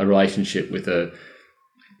other, a relationship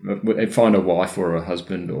find a wife or a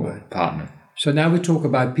husband or partner. So now we talk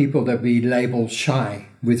about people that we label shy,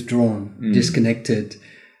 withdrawn, disconnected,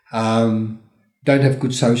 don't have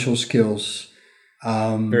good social skills.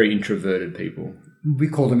 Very introverted people. We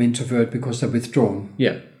call them introvert because they're withdrawn.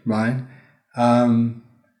 Yeah. Right?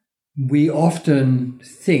 We often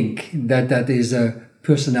think that is a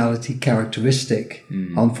personality characteristic,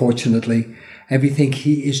 unfortunately. And we think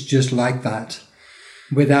he is just like that,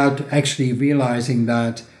 without actually realizing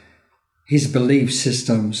that his belief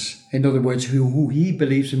systems, in other words, who he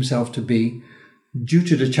believes himself to be, due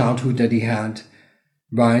to the childhood that he had,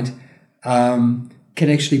 right, can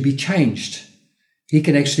actually be changed. He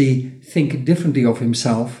can actually think differently of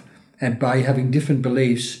himself and by having different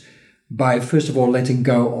beliefs, by first of all letting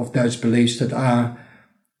go of those beliefs that are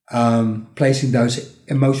placing those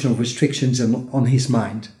emotional restrictions on his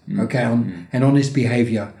mind, and on his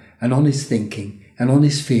behavior, and on his thinking, and on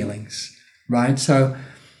his feelings, right? So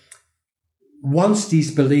once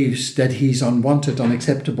these beliefs that he's unwanted,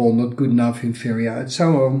 unacceptable, not good enough, inferior, and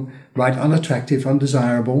so on, right, unattractive,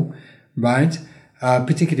 undesirable, right,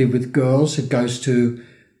 particularly with girls, it goes to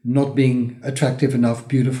not being attractive enough,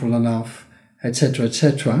 beautiful enough, etc.,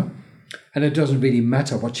 etc. And it doesn't really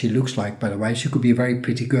matter what she looks like, by the way. She could be a very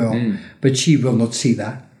pretty girl, but she will not see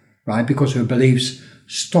that, right? Because her beliefs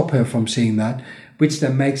stop her from seeing that, which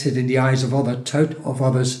then makes it in the eyes of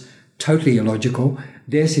others totally illogical.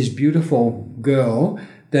 There's this beautiful girl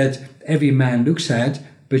that every man looks at,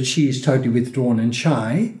 but she is totally withdrawn and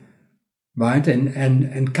shy, right?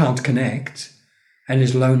 And can't connect and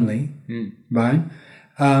is lonely, right?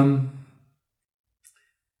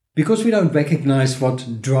 Because we don't recognize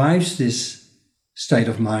what drives this state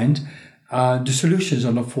of mind, the solutions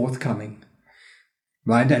are not forthcoming,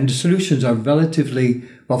 right? And the solutions are relatively,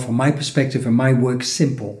 well, from my perspective and my work,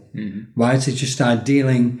 simple, right? So you start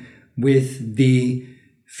dealing with the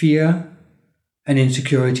fear and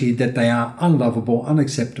insecurity that they are unlovable,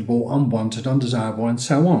 unacceptable, unwanted, undesirable, and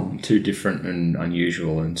so on. Too different and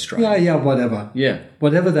unusual and strange. Yeah, whatever. Yeah.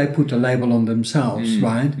 Whatever they put a label on themselves,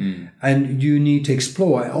 right? And you need to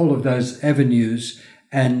explore all of those avenues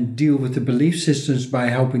and deal with the belief systems by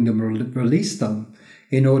helping them release them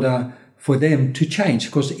in order for them to change.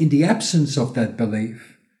 Because in the absence of that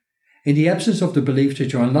belief, in the absence of the belief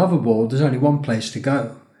that you're unlovable, there's only one place to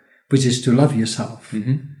go, which is to love yourself.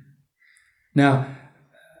 Now,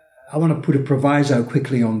 I want to put a proviso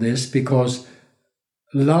quickly on this, because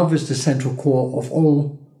love is the central core of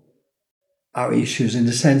all our issues, in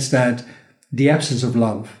the sense that the absence of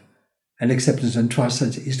love and acceptance and trust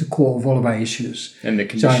is the core of all of our issues. And the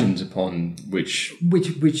conditions upon which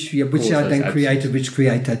are then created, which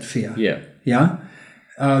create that fear. Yeah.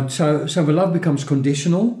 So when love becomes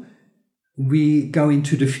conditional, we go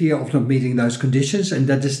into the fear of not meeting those conditions, and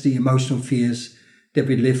that is the emotional fears that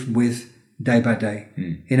we live with day by day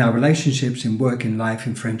in our relationships, in work, in life,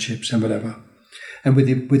 in friendships, and whatever, and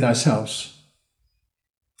with ourselves.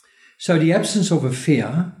 So the absence of a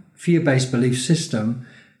fear-based belief system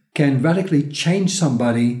can radically change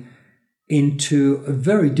somebody into a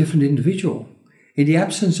very different individual. In the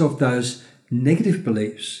absence of those negative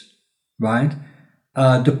beliefs, right,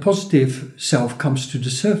 the positive self comes to the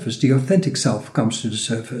surface, the authentic self comes to the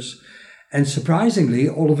surface. And surprisingly,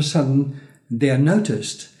 all of a sudden, they are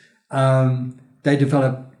noticed. They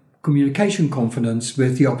develop communication confidence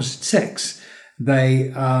with the opposite sex.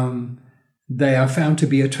 They are found to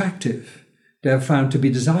be attractive. They are found to be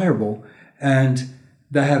desirable. And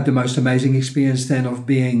they have the most amazing experience then of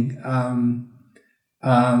being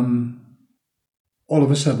all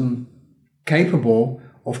of a sudden capable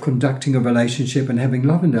of conducting a relationship and having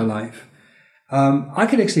love in their life. I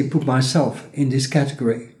can actually put myself in this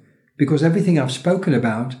category, because everything I've spoken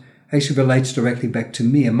about actually relates directly back to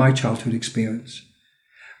me and my childhood experience.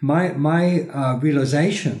 My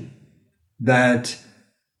realization that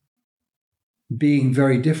being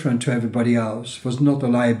very different to everybody else was not a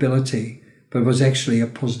liability, but was actually a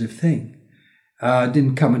positive thing,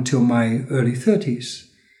 didn't come until my early 30s.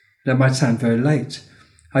 That might sound very late.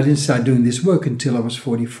 I didn't start doing this work until I was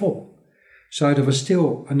 44. So there was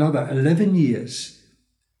still another 11 years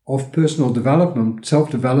of personal development,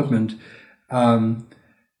 self-development,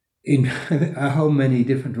 in a whole many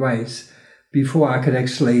different ways before I could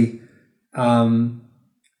actually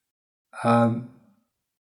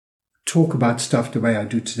talk about stuff the way I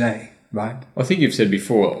do today, right? I think you've said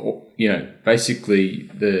before, basically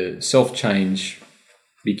the self-change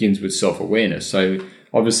begins with self-awareness. So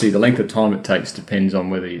obviously the length of time it takes depends on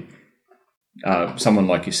whether someone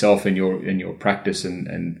like yourself in your practice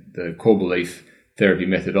and the core belief therapy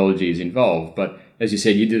methodology is involved. But as you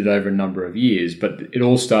said, you did it over a number of years, but it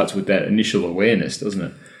all starts with that initial awareness, doesn't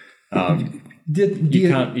it?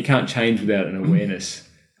 You can't change without an awareness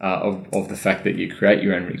of the fact that you create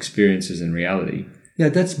your own experiences and reality. Yeah,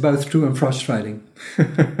 that's both true and frustrating.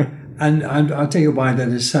 and I'll tell you why that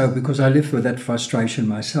is so, because I lived with that frustration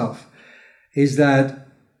myself, is that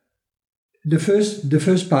the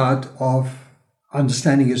first part of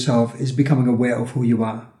understanding yourself is becoming aware of who you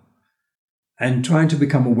are and trying to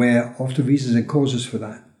become aware of the reasons and causes for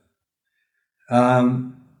that,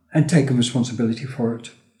 and taking responsibility for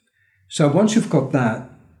it. So once you've got that,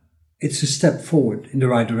 it's a step forward in the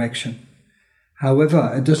right direction.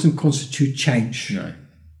 However, it doesn't constitute change. No.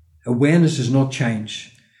 Awareness is not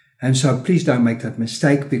change. And so please don't make that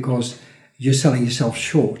mistake, because you're selling yourself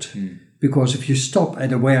short. Because if you stop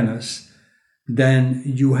at awareness, then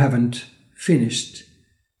you haven't finished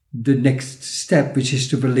the next step, which is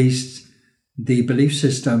to release the belief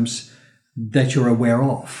systems that you're aware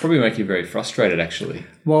of. Probably make you very frustrated, actually.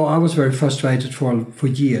 Well, I was very frustrated for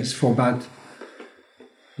years, for about,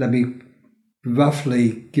 let me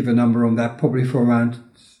roughly give a number on that, probably for around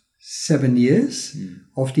 7 years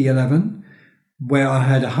of the 11, where I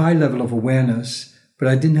had a high level of awareness, but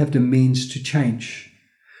I didn't have the means to change.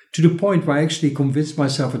 To the point where I actually convinced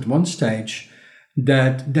myself at one stage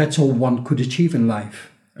that that's all one could achieve in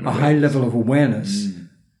life, a high level of awareness.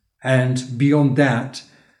 And beyond that,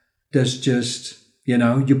 there's just,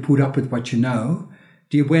 you put up with what you know.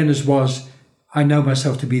 The awareness was, I know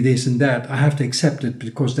myself to be this and that. I have to accept it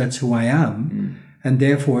because that's who I am. And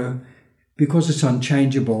therefore, because it's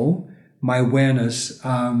unchangeable, my awareness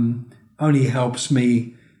only helps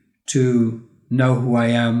me to know who I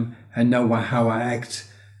am and know how I act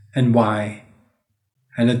and why.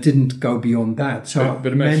 And it didn't go beyond that. So,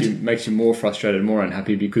 but it makes you more frustrated, more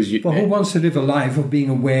unhappy because you. Well, who wants to live a life of being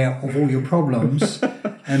aware of all your problems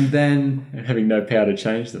and then having no power to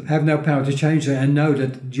change them? Have no power to change them, and know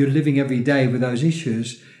that you're living every day with those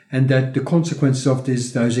issues, and that the consequences of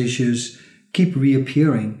those issues keep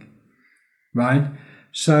reappearing, right?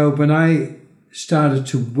 So when I started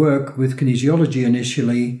to work with kinesiology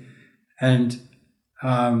initially, and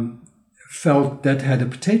felt that had a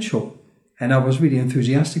potential. And I was really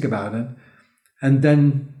enthusiastic about it. And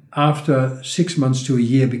then after 6 months to a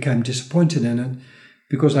year, became disappointed in it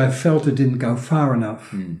because I felt it didn't go far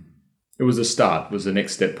enough. It was a start, was the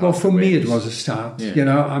next step. Well, for me, it was a start. Yeah.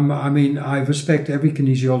 I respect every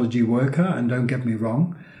kinesiology worker, and don't get me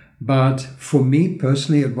wrong. But for me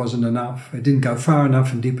personally, it wasn't enough. It didn't go far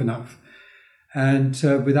enough and deep enough. And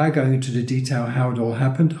without going into the detail how it all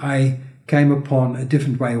happened, I came upon a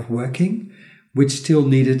different way of working, which still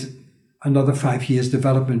needed another 5 years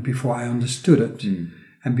development before I understood it.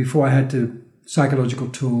 And before I had the psychological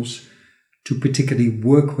tools to particularly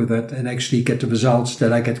work with it and actually get the results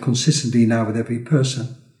that I get consistently now with every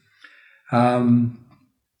person. So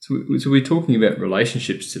we're talking about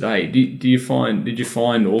relationships today. Did you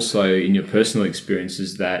find also in your personal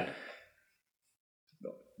experiences that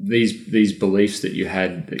these beliefs that you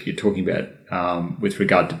had, that you're talking about with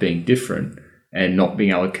regard to being different and not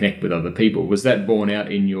being able to connect with other people, was that borne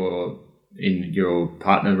out in your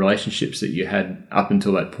partner relationships that you had up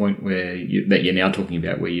until that point that you're now talking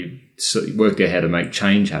about, where you worked out how to make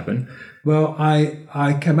change happen? Well,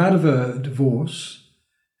 I came out of a divorce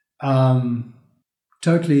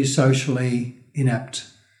totally socially inept.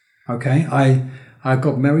 Okay, I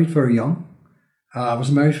got married very young. I was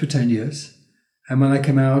married for 10 years. And when I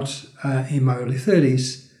came out in my early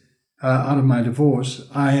 30s, out of my divorce,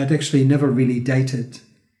 I had actually never really dated.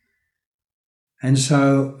 And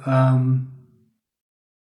so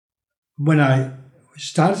when I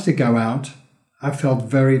started to go out, I felt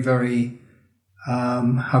very, very,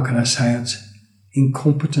 how can I say it,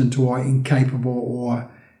 incompetent or incapable or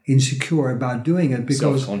insecure about doing it,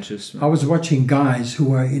 because self-conscious. I was watching guys who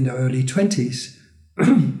were in their early 20s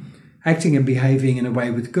acting and behaving in a way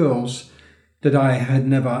with girls that I had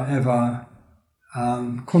never, ever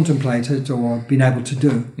contemplated or been able to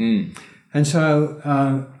do. And so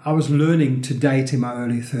I was learning to date in my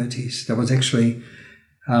early 30s. That was actually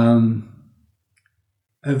a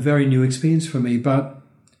very new experience for me. But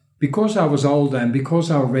because I was older and because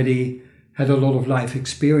I already had a lot of life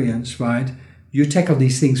experience, right, you tackle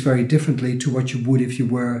these things very differently to what you would if you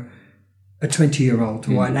were a 20-year-old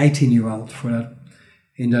or an 18-year-old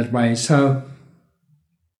in that way. So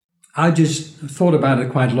I just thought about it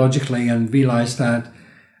quite logically and realized that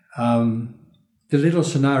the little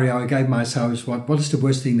scenario I gave myself is what is the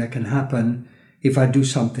worst thing that can happen if I do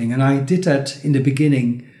something? And I did that in the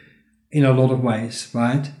beginning in a lot of ways,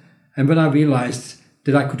 right? And when I realized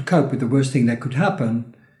that I could cope with the worst thing that could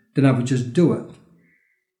happen, then I would just do it.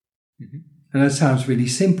 And that sounds really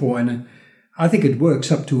simple, and I think it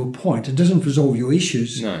works up to a point. It doesn't resolve your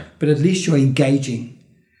issues, no, but at least you're engaging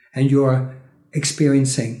and you're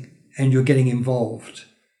experiencing and you're getting involved.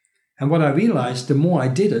 And what I realized, the more I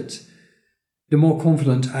did it, the more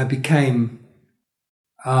confident I became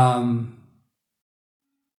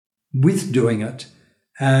with doing it.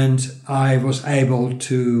 And I was able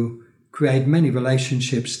to create many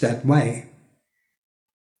relationships that way.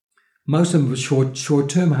 Most of them were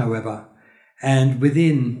short-term, however. And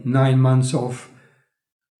within 9 months of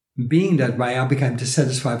being that way, I became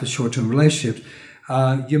dissatisfied with short-term relationships.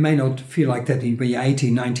 You may not feel like that when you're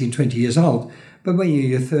 18, 19, 20 years old, but when you're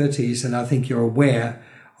in your 30s and I think you're aware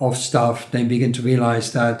of stuff, then begin to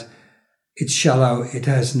realize that it's shallow. It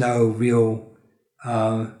has no real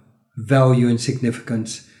value and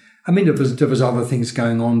significance. I mean, there was other things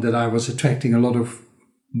going on, that I was attracting a lot of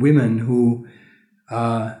women who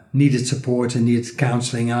needed support and needed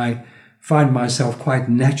counseling. I find myself quite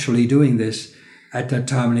naturally doing this at that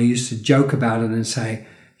time, and I used to joke about it and say,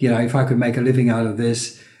 if I could make a living out of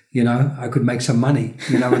this, I could make some money.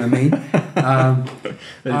 You know what I mean?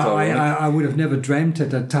 I would have never dreamt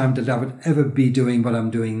at that time that I would ever be doing what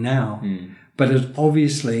I'm doing now. But it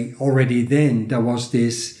obviously already then there was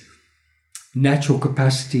this natural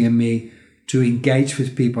capacity in me to engage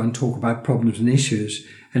with people and talk about problems and issues.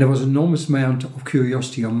 And there was an enormous amount of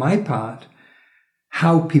curiosity on my part,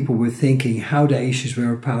 how people were thinking, how the issues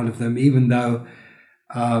were a part of them, even though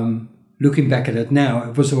looking back at it now,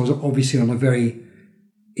 it was obviously on a very,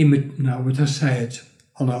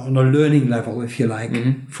 on a learning level, if you like,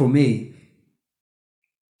 for me.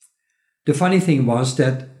 The funny thing was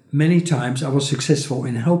that many times I was successful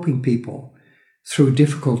in helping people through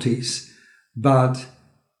difficulties, but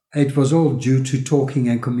it was all due to talking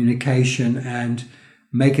and communication and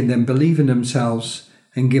making them believe in themselves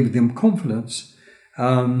and giving them confidence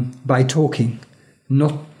by talking,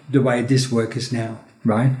 not the way this work is now,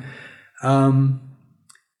 right?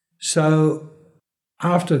 So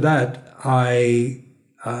after that, I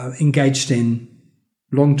engaged in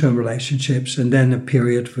long-term relationships, and then a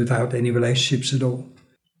period without any relationships at all.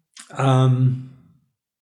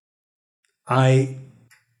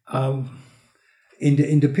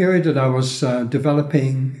 In the period that I was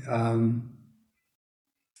developing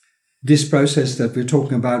this process that we're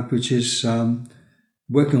talking about, which is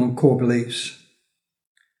working on core beliefs,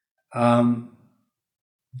 during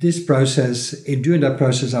that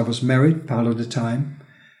process, I was married part of the time,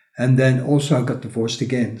 and then also I got divorced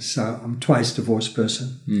again. So I'm twice divorced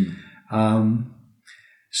person.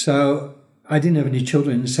 So I didn't have any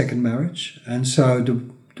children in the second marriage, and so the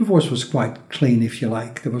divorce was quite clean, if you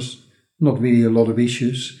like. There was not really a lot of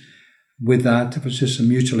issues with that. It was just a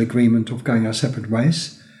mutual agreement of going our separate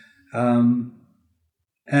ways. From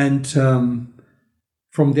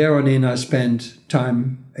there on in, I spent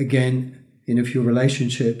time again in a few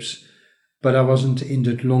relationships, but I wasn't in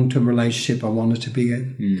the long-term relationship I wanted to be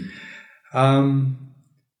in.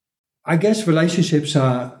 I guess relationships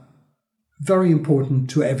are very important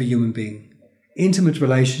to every human being. Intimate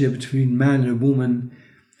relationship between man and a woman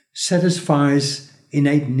satisfies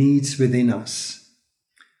innate needs within us.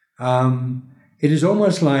 It is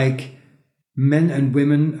almost like men and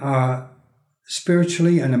women are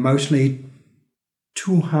spiritually and emotionally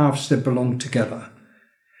two halves that belong together.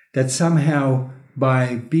 That somehow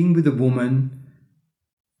by being with a woman,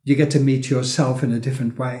 you get to meet yourself in a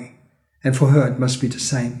different way. And for her, it must be the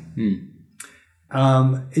same.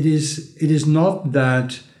 It is not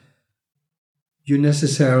that you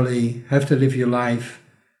necessarily have to live your life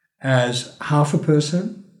as half a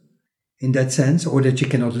person in that sense, or that you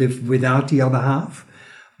cannot live without the other half,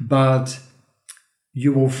 but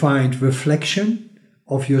you will find reflection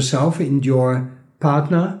of yourself in your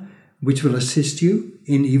partner, which will assist you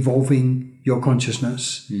in evolving your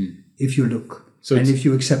consciousness if you look. And if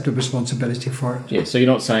you accept the responsibility for it. Yeah, so you're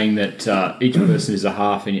not saying that each person is a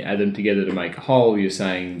half and you add them together to make a whole. You're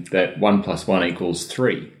saying that 1 + 1 =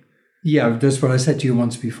 3. Yeah, that's what I said to you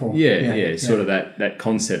once before. Yeah. Sort of that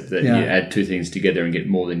concept that you add two things together and get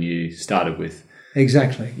more than you started with.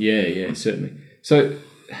 Exactly. Yeah, certainly. So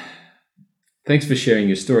thanks for sharing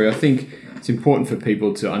your story. I think it's important for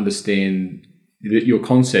people to understand your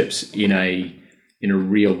concepts in a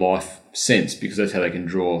real life sense, because that's how they can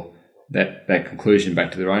draw that conclusion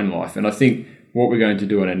back to their own life. And I think what we're going to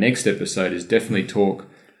do in our next episode is definitely talk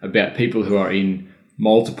about people who are in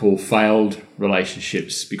multiple failed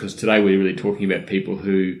relationships, because today we're really talking about people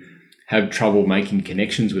who have trouble making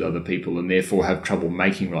connections with other people and therefore have trouble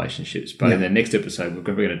making relationships. But in the next episode, we're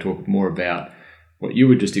going to talk more about what you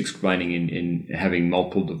were just explaining in having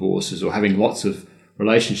multiple divorces or having lots of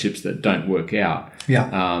relationships that don't work out.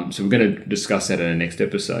 So we're going to discuss that in our next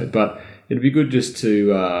episode. But it'd be good just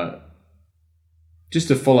to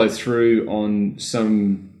follow through on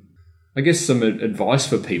some advice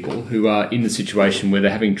for people who are in the situation where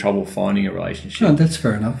they're having trouble finding a relationship. Oh, that's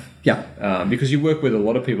fair enough. Yeah. Because you work with a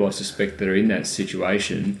lot of people, I suspect, that are in that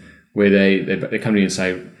situation where they come to you and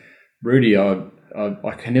say, Rudy, I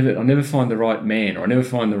never find the right man, or I never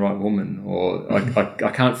find the right woman, or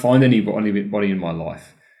I can't find anybody in my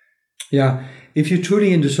life. Yeah. If you're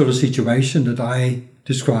truly in the sort of situation that I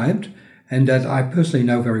described and that I personally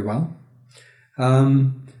know very well,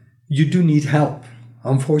 you do need help.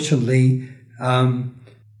 Unfortunately,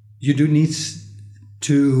 you do need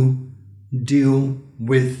to deal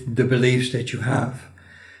with the beliefs that you have.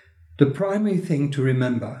 The primary thing to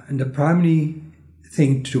remember and the primary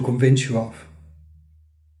thing to convince you of,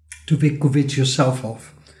 to convince yourself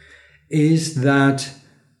of, is that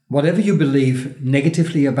whatever you believe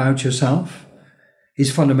negatively about yourself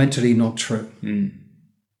is fundamentally not true.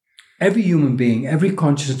 Every human being, every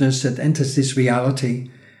consciousness that enters this reality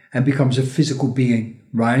and becomes a physical being,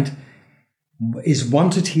 right, is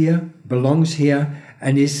wanted here, belongs here,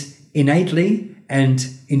 and is innately and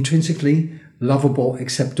intrinsically lovable,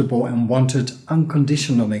 acceptable, and wanted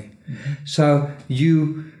unconditionally. So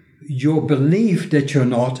your belief that you're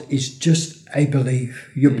not is just a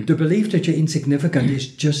belief. The belief that you're insignificant is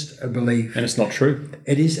just a belief. And it's not true.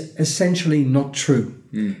 It is essentially not true.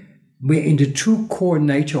 We're in the true core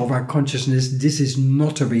nature of our consciousness. This is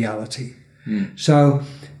not a reality. So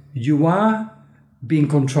you are being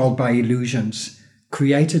controlled by illusions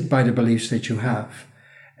created by the beliefs that you have.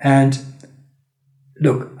 And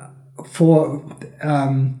look,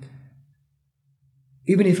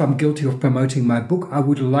 even if I'm guilty of promoting my book, I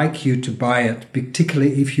would like you to buy it,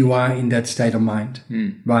 particularly if you are in that state of mind,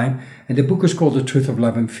 right? And the book is called The Truth of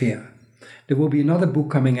Love and Fear. There will be another book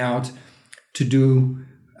coming out to do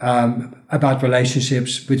about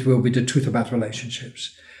relationships, which will be The Truth About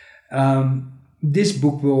Relationships. This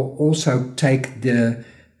book will also take the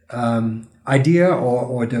idea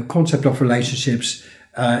or the concept of relationships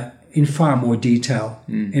in far more detail,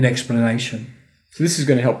 in explanation. So this is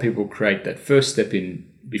going to help people create that first step in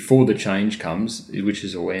before the change comes, which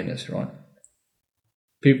is awareness, right?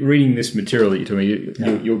 People reading this material that you told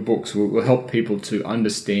me, your books will help people to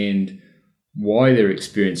understand why they're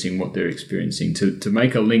experiencing what they're experiencing, to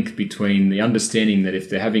make a link between the understanding that if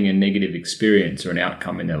they're having a negative experience or an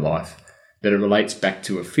outcome in their life, that it relates back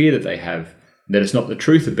to a fear that they have, that it's not the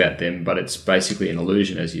truth about them, but it's basically an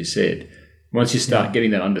illusion, as you said. Once you start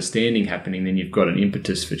getting that understanding happening, then you've got an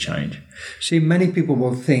impetus for change. See, many people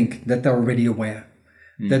will think that they're already aware,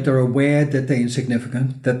 that they're aware that they're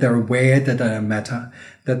insignificant, that they're aware that they don't matter,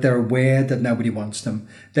 that they're aware that nobody wants them.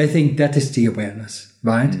 They think that is the awareness,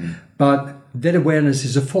 right? But that awareness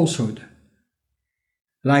is a falsehood.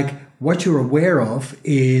 Like, what you're aware of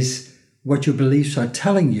is what your beliefs are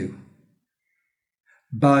telling you.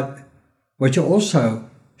 But what you also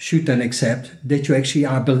should then accept, that you actually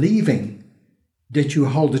are believing, that you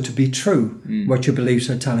hold it to be true, what your beliefs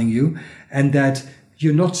are telling you, and that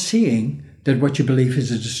you're not seeing that what you believe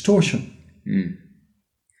is a distortion.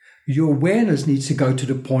 Your awareness needs to go to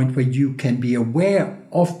the point where you can be aware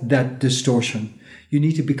of that distortion. You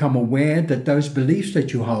need to become aware that those beliefs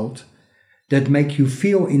that you hold, that make you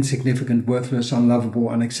feel insignificant, worthless, unlovable,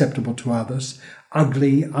 unacceptable to others,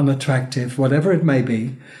 ugly, unattractive, whatever it may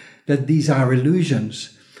be, that these are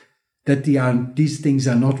illusions, that these things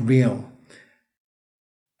are not real.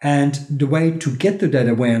 And the way to get to that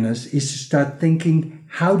awareness is to start thinking,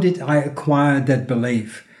 how did I acquire that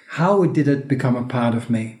belief? How did it become a part of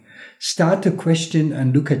me? Start to question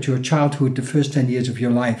and look at your childhood, the first 10 years of your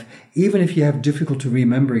life, even if you have difficulty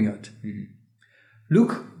remembering it.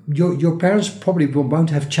 Look, your parents probably won't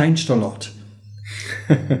have changed a lot.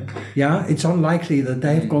 It's unlikely that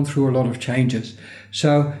they have gone through a lot of changes.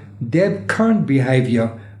 So their current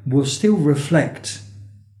behavior will still reflect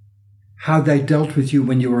how they dealt with you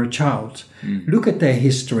when you were a child. Look at their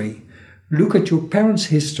history. Look at your parents'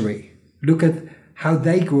 history. Look at how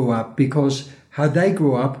they grew up, because how they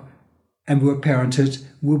grew up and were parented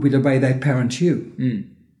will be the way they parent you.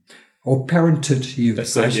 Or parented you,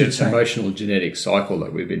 That's I should say. Emotional genetic cycle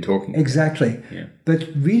that we've been talking about. Exactly. But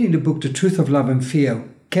reading the book, The Truth of Love and Fear,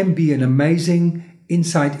 can be an amazing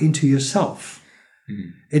insight into yourself.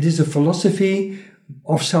 It is a philosophy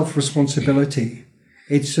of self-responsibility.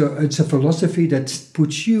 It's a philosophy that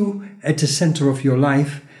puts you at the center of your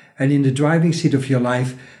life and in the driving seat of your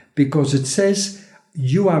life, because it says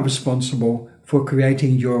you are responsible for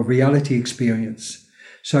creating your reality experience.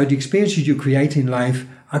 So the experiences you create in life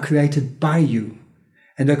are created by you,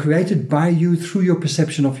 and they're created by you through your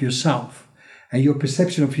perception of yourself. And your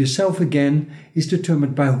perception of yourself, again, is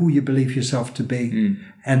determined by who you believe yourself to be.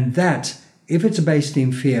 And that, if it's based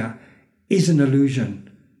in fear, is an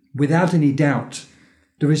illusion, without any doubt.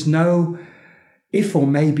 There is no if or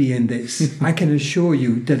maybe in this. I can assure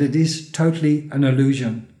you that it is totally an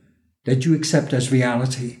illusion that you accept as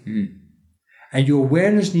reality. And your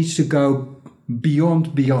awareness needs to go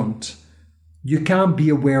beyond. You can't be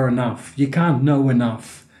aware enough. You can't know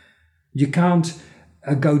enough. You can't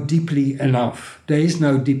go deeply enough. There is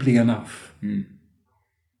no deeply enough.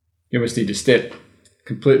 You must need to step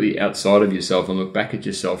completely outside of yourself and look back at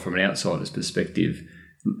yourself from an outsider's perspective,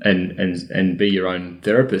 and be your own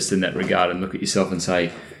therapist in that regard, and look at yourself and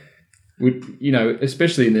say,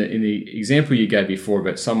 especially in the example you gave before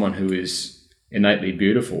about someone who is innately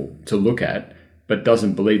beautiful to look at, but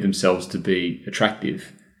doesn't believe themselves to be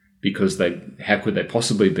attractive because how could they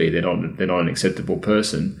possibly be? They're not an acceptable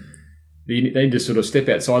person. They need to sort of step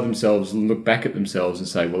outside themselves and look back at themselves and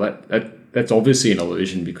say, well, that's obviously an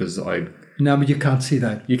illusion because No, but you can't see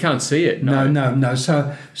that. You can't see it. No.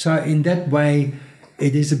 So in that way,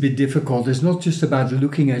 it is a bit difficult. It's not just about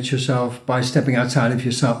looking at yourself by stepping outside of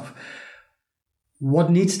yourself.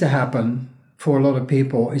 What needs to happen for a lot of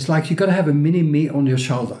people is like you've got to have a mini me on your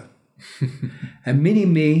shoulder. A mini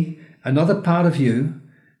me, another part of you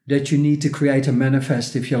that you need to create and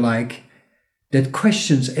manifest, if you like, that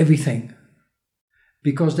questions everything.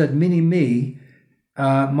 Because that mini me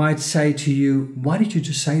might say to you, why did you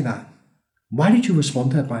just say that? Why did you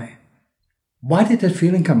respond that way? Why did that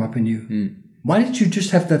feeling come up in you? Why did you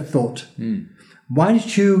just have that thought? Why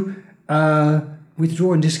did you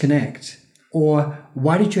withdraw and disconnect? Or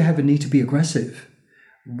why did you have a need to be aggressive?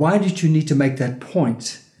 Why did you need to make that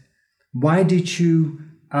point? Why did you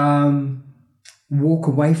walk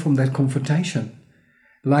away from that confrontation?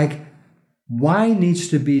 Like, why needs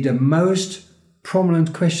to be the most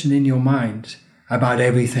prominent question in your mind about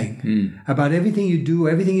everything, about everything you do,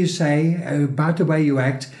 everything you say, about the way you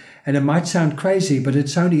act. And it might sound crazy, but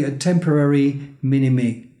it's only a temporary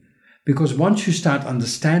mini-me. Because once you start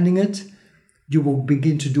understanding it, you will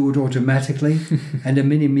begin to do it automatically and the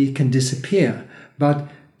mini-me can disappear. But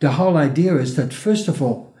the whole idea is that, first of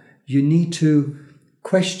all, you need to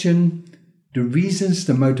question the reasons,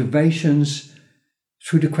 the motivations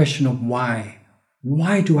through the question of why.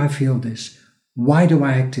 Why do I feel this? Why do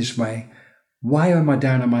I act this way? Why am I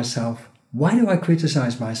down on myself? Why do I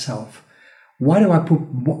criticize myself? Why do I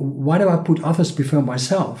put others before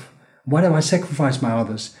myself? Why do I sacrifice my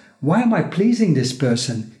others? Why am I pleasing this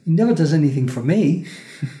person? He never does anything for me.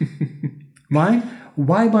 Why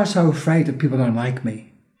am I so afraid that people don't like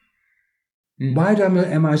me? Why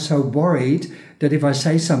am I so worried that if I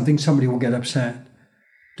say something, somebody will get upset?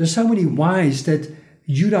 There's so many whys that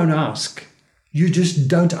you don't ask. You just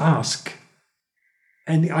don't ask.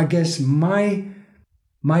 And I guess my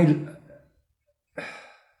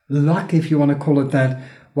luck, if you want to call it that,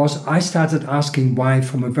 was I started asking why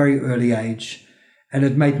from a very early age. And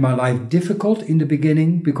it made my life difficult in the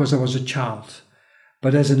beginning because I was a child.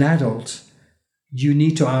 But as an adult, you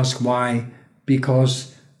need to ask why,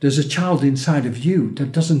 because there's a child inside of you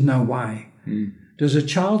that doesn't know why. There's a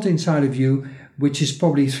child inside of you which is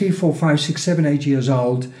probably 3, 4, 5, 6, 7, 8 years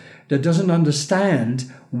old that doesn't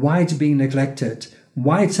understand why it's being neglected,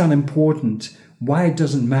 why it's unimportant, why it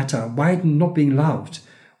doesn't matter, why it's not being loved,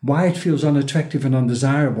 why it feels unattractive and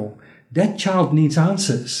undesirable. That child needs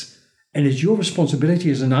answers. And it's your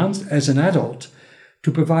responsibility as an adult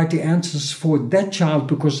to provide the answers for that child,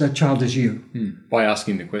 because that child is you. By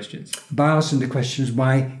asking the questions. By asking the questions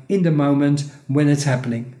why in the moment when it's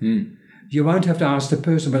happening. You won't have to ask the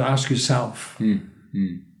person, but ask yourself.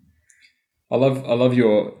 I love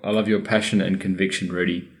your passion and conviction,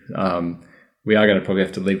 Rudy. We are going to probably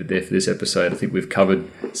have to leave it there for this episode. I think we've covered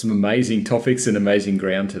some amazing topics and amazing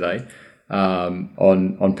ground today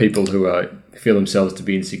on people who feel themselves to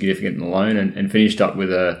be insignificant and alone, and finished up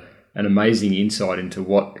with an amazing insight into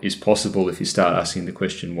what is possible if you start asking the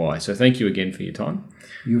question why. So thank you again for your time.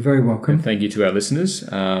 You're very welcome. And thank you to our listeners.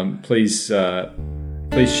 Please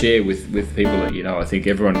share with people that you know. I think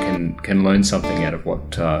everyone can learn something out of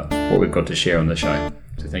what we've got to share on the show.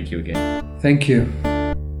 So thank you again. Thank you.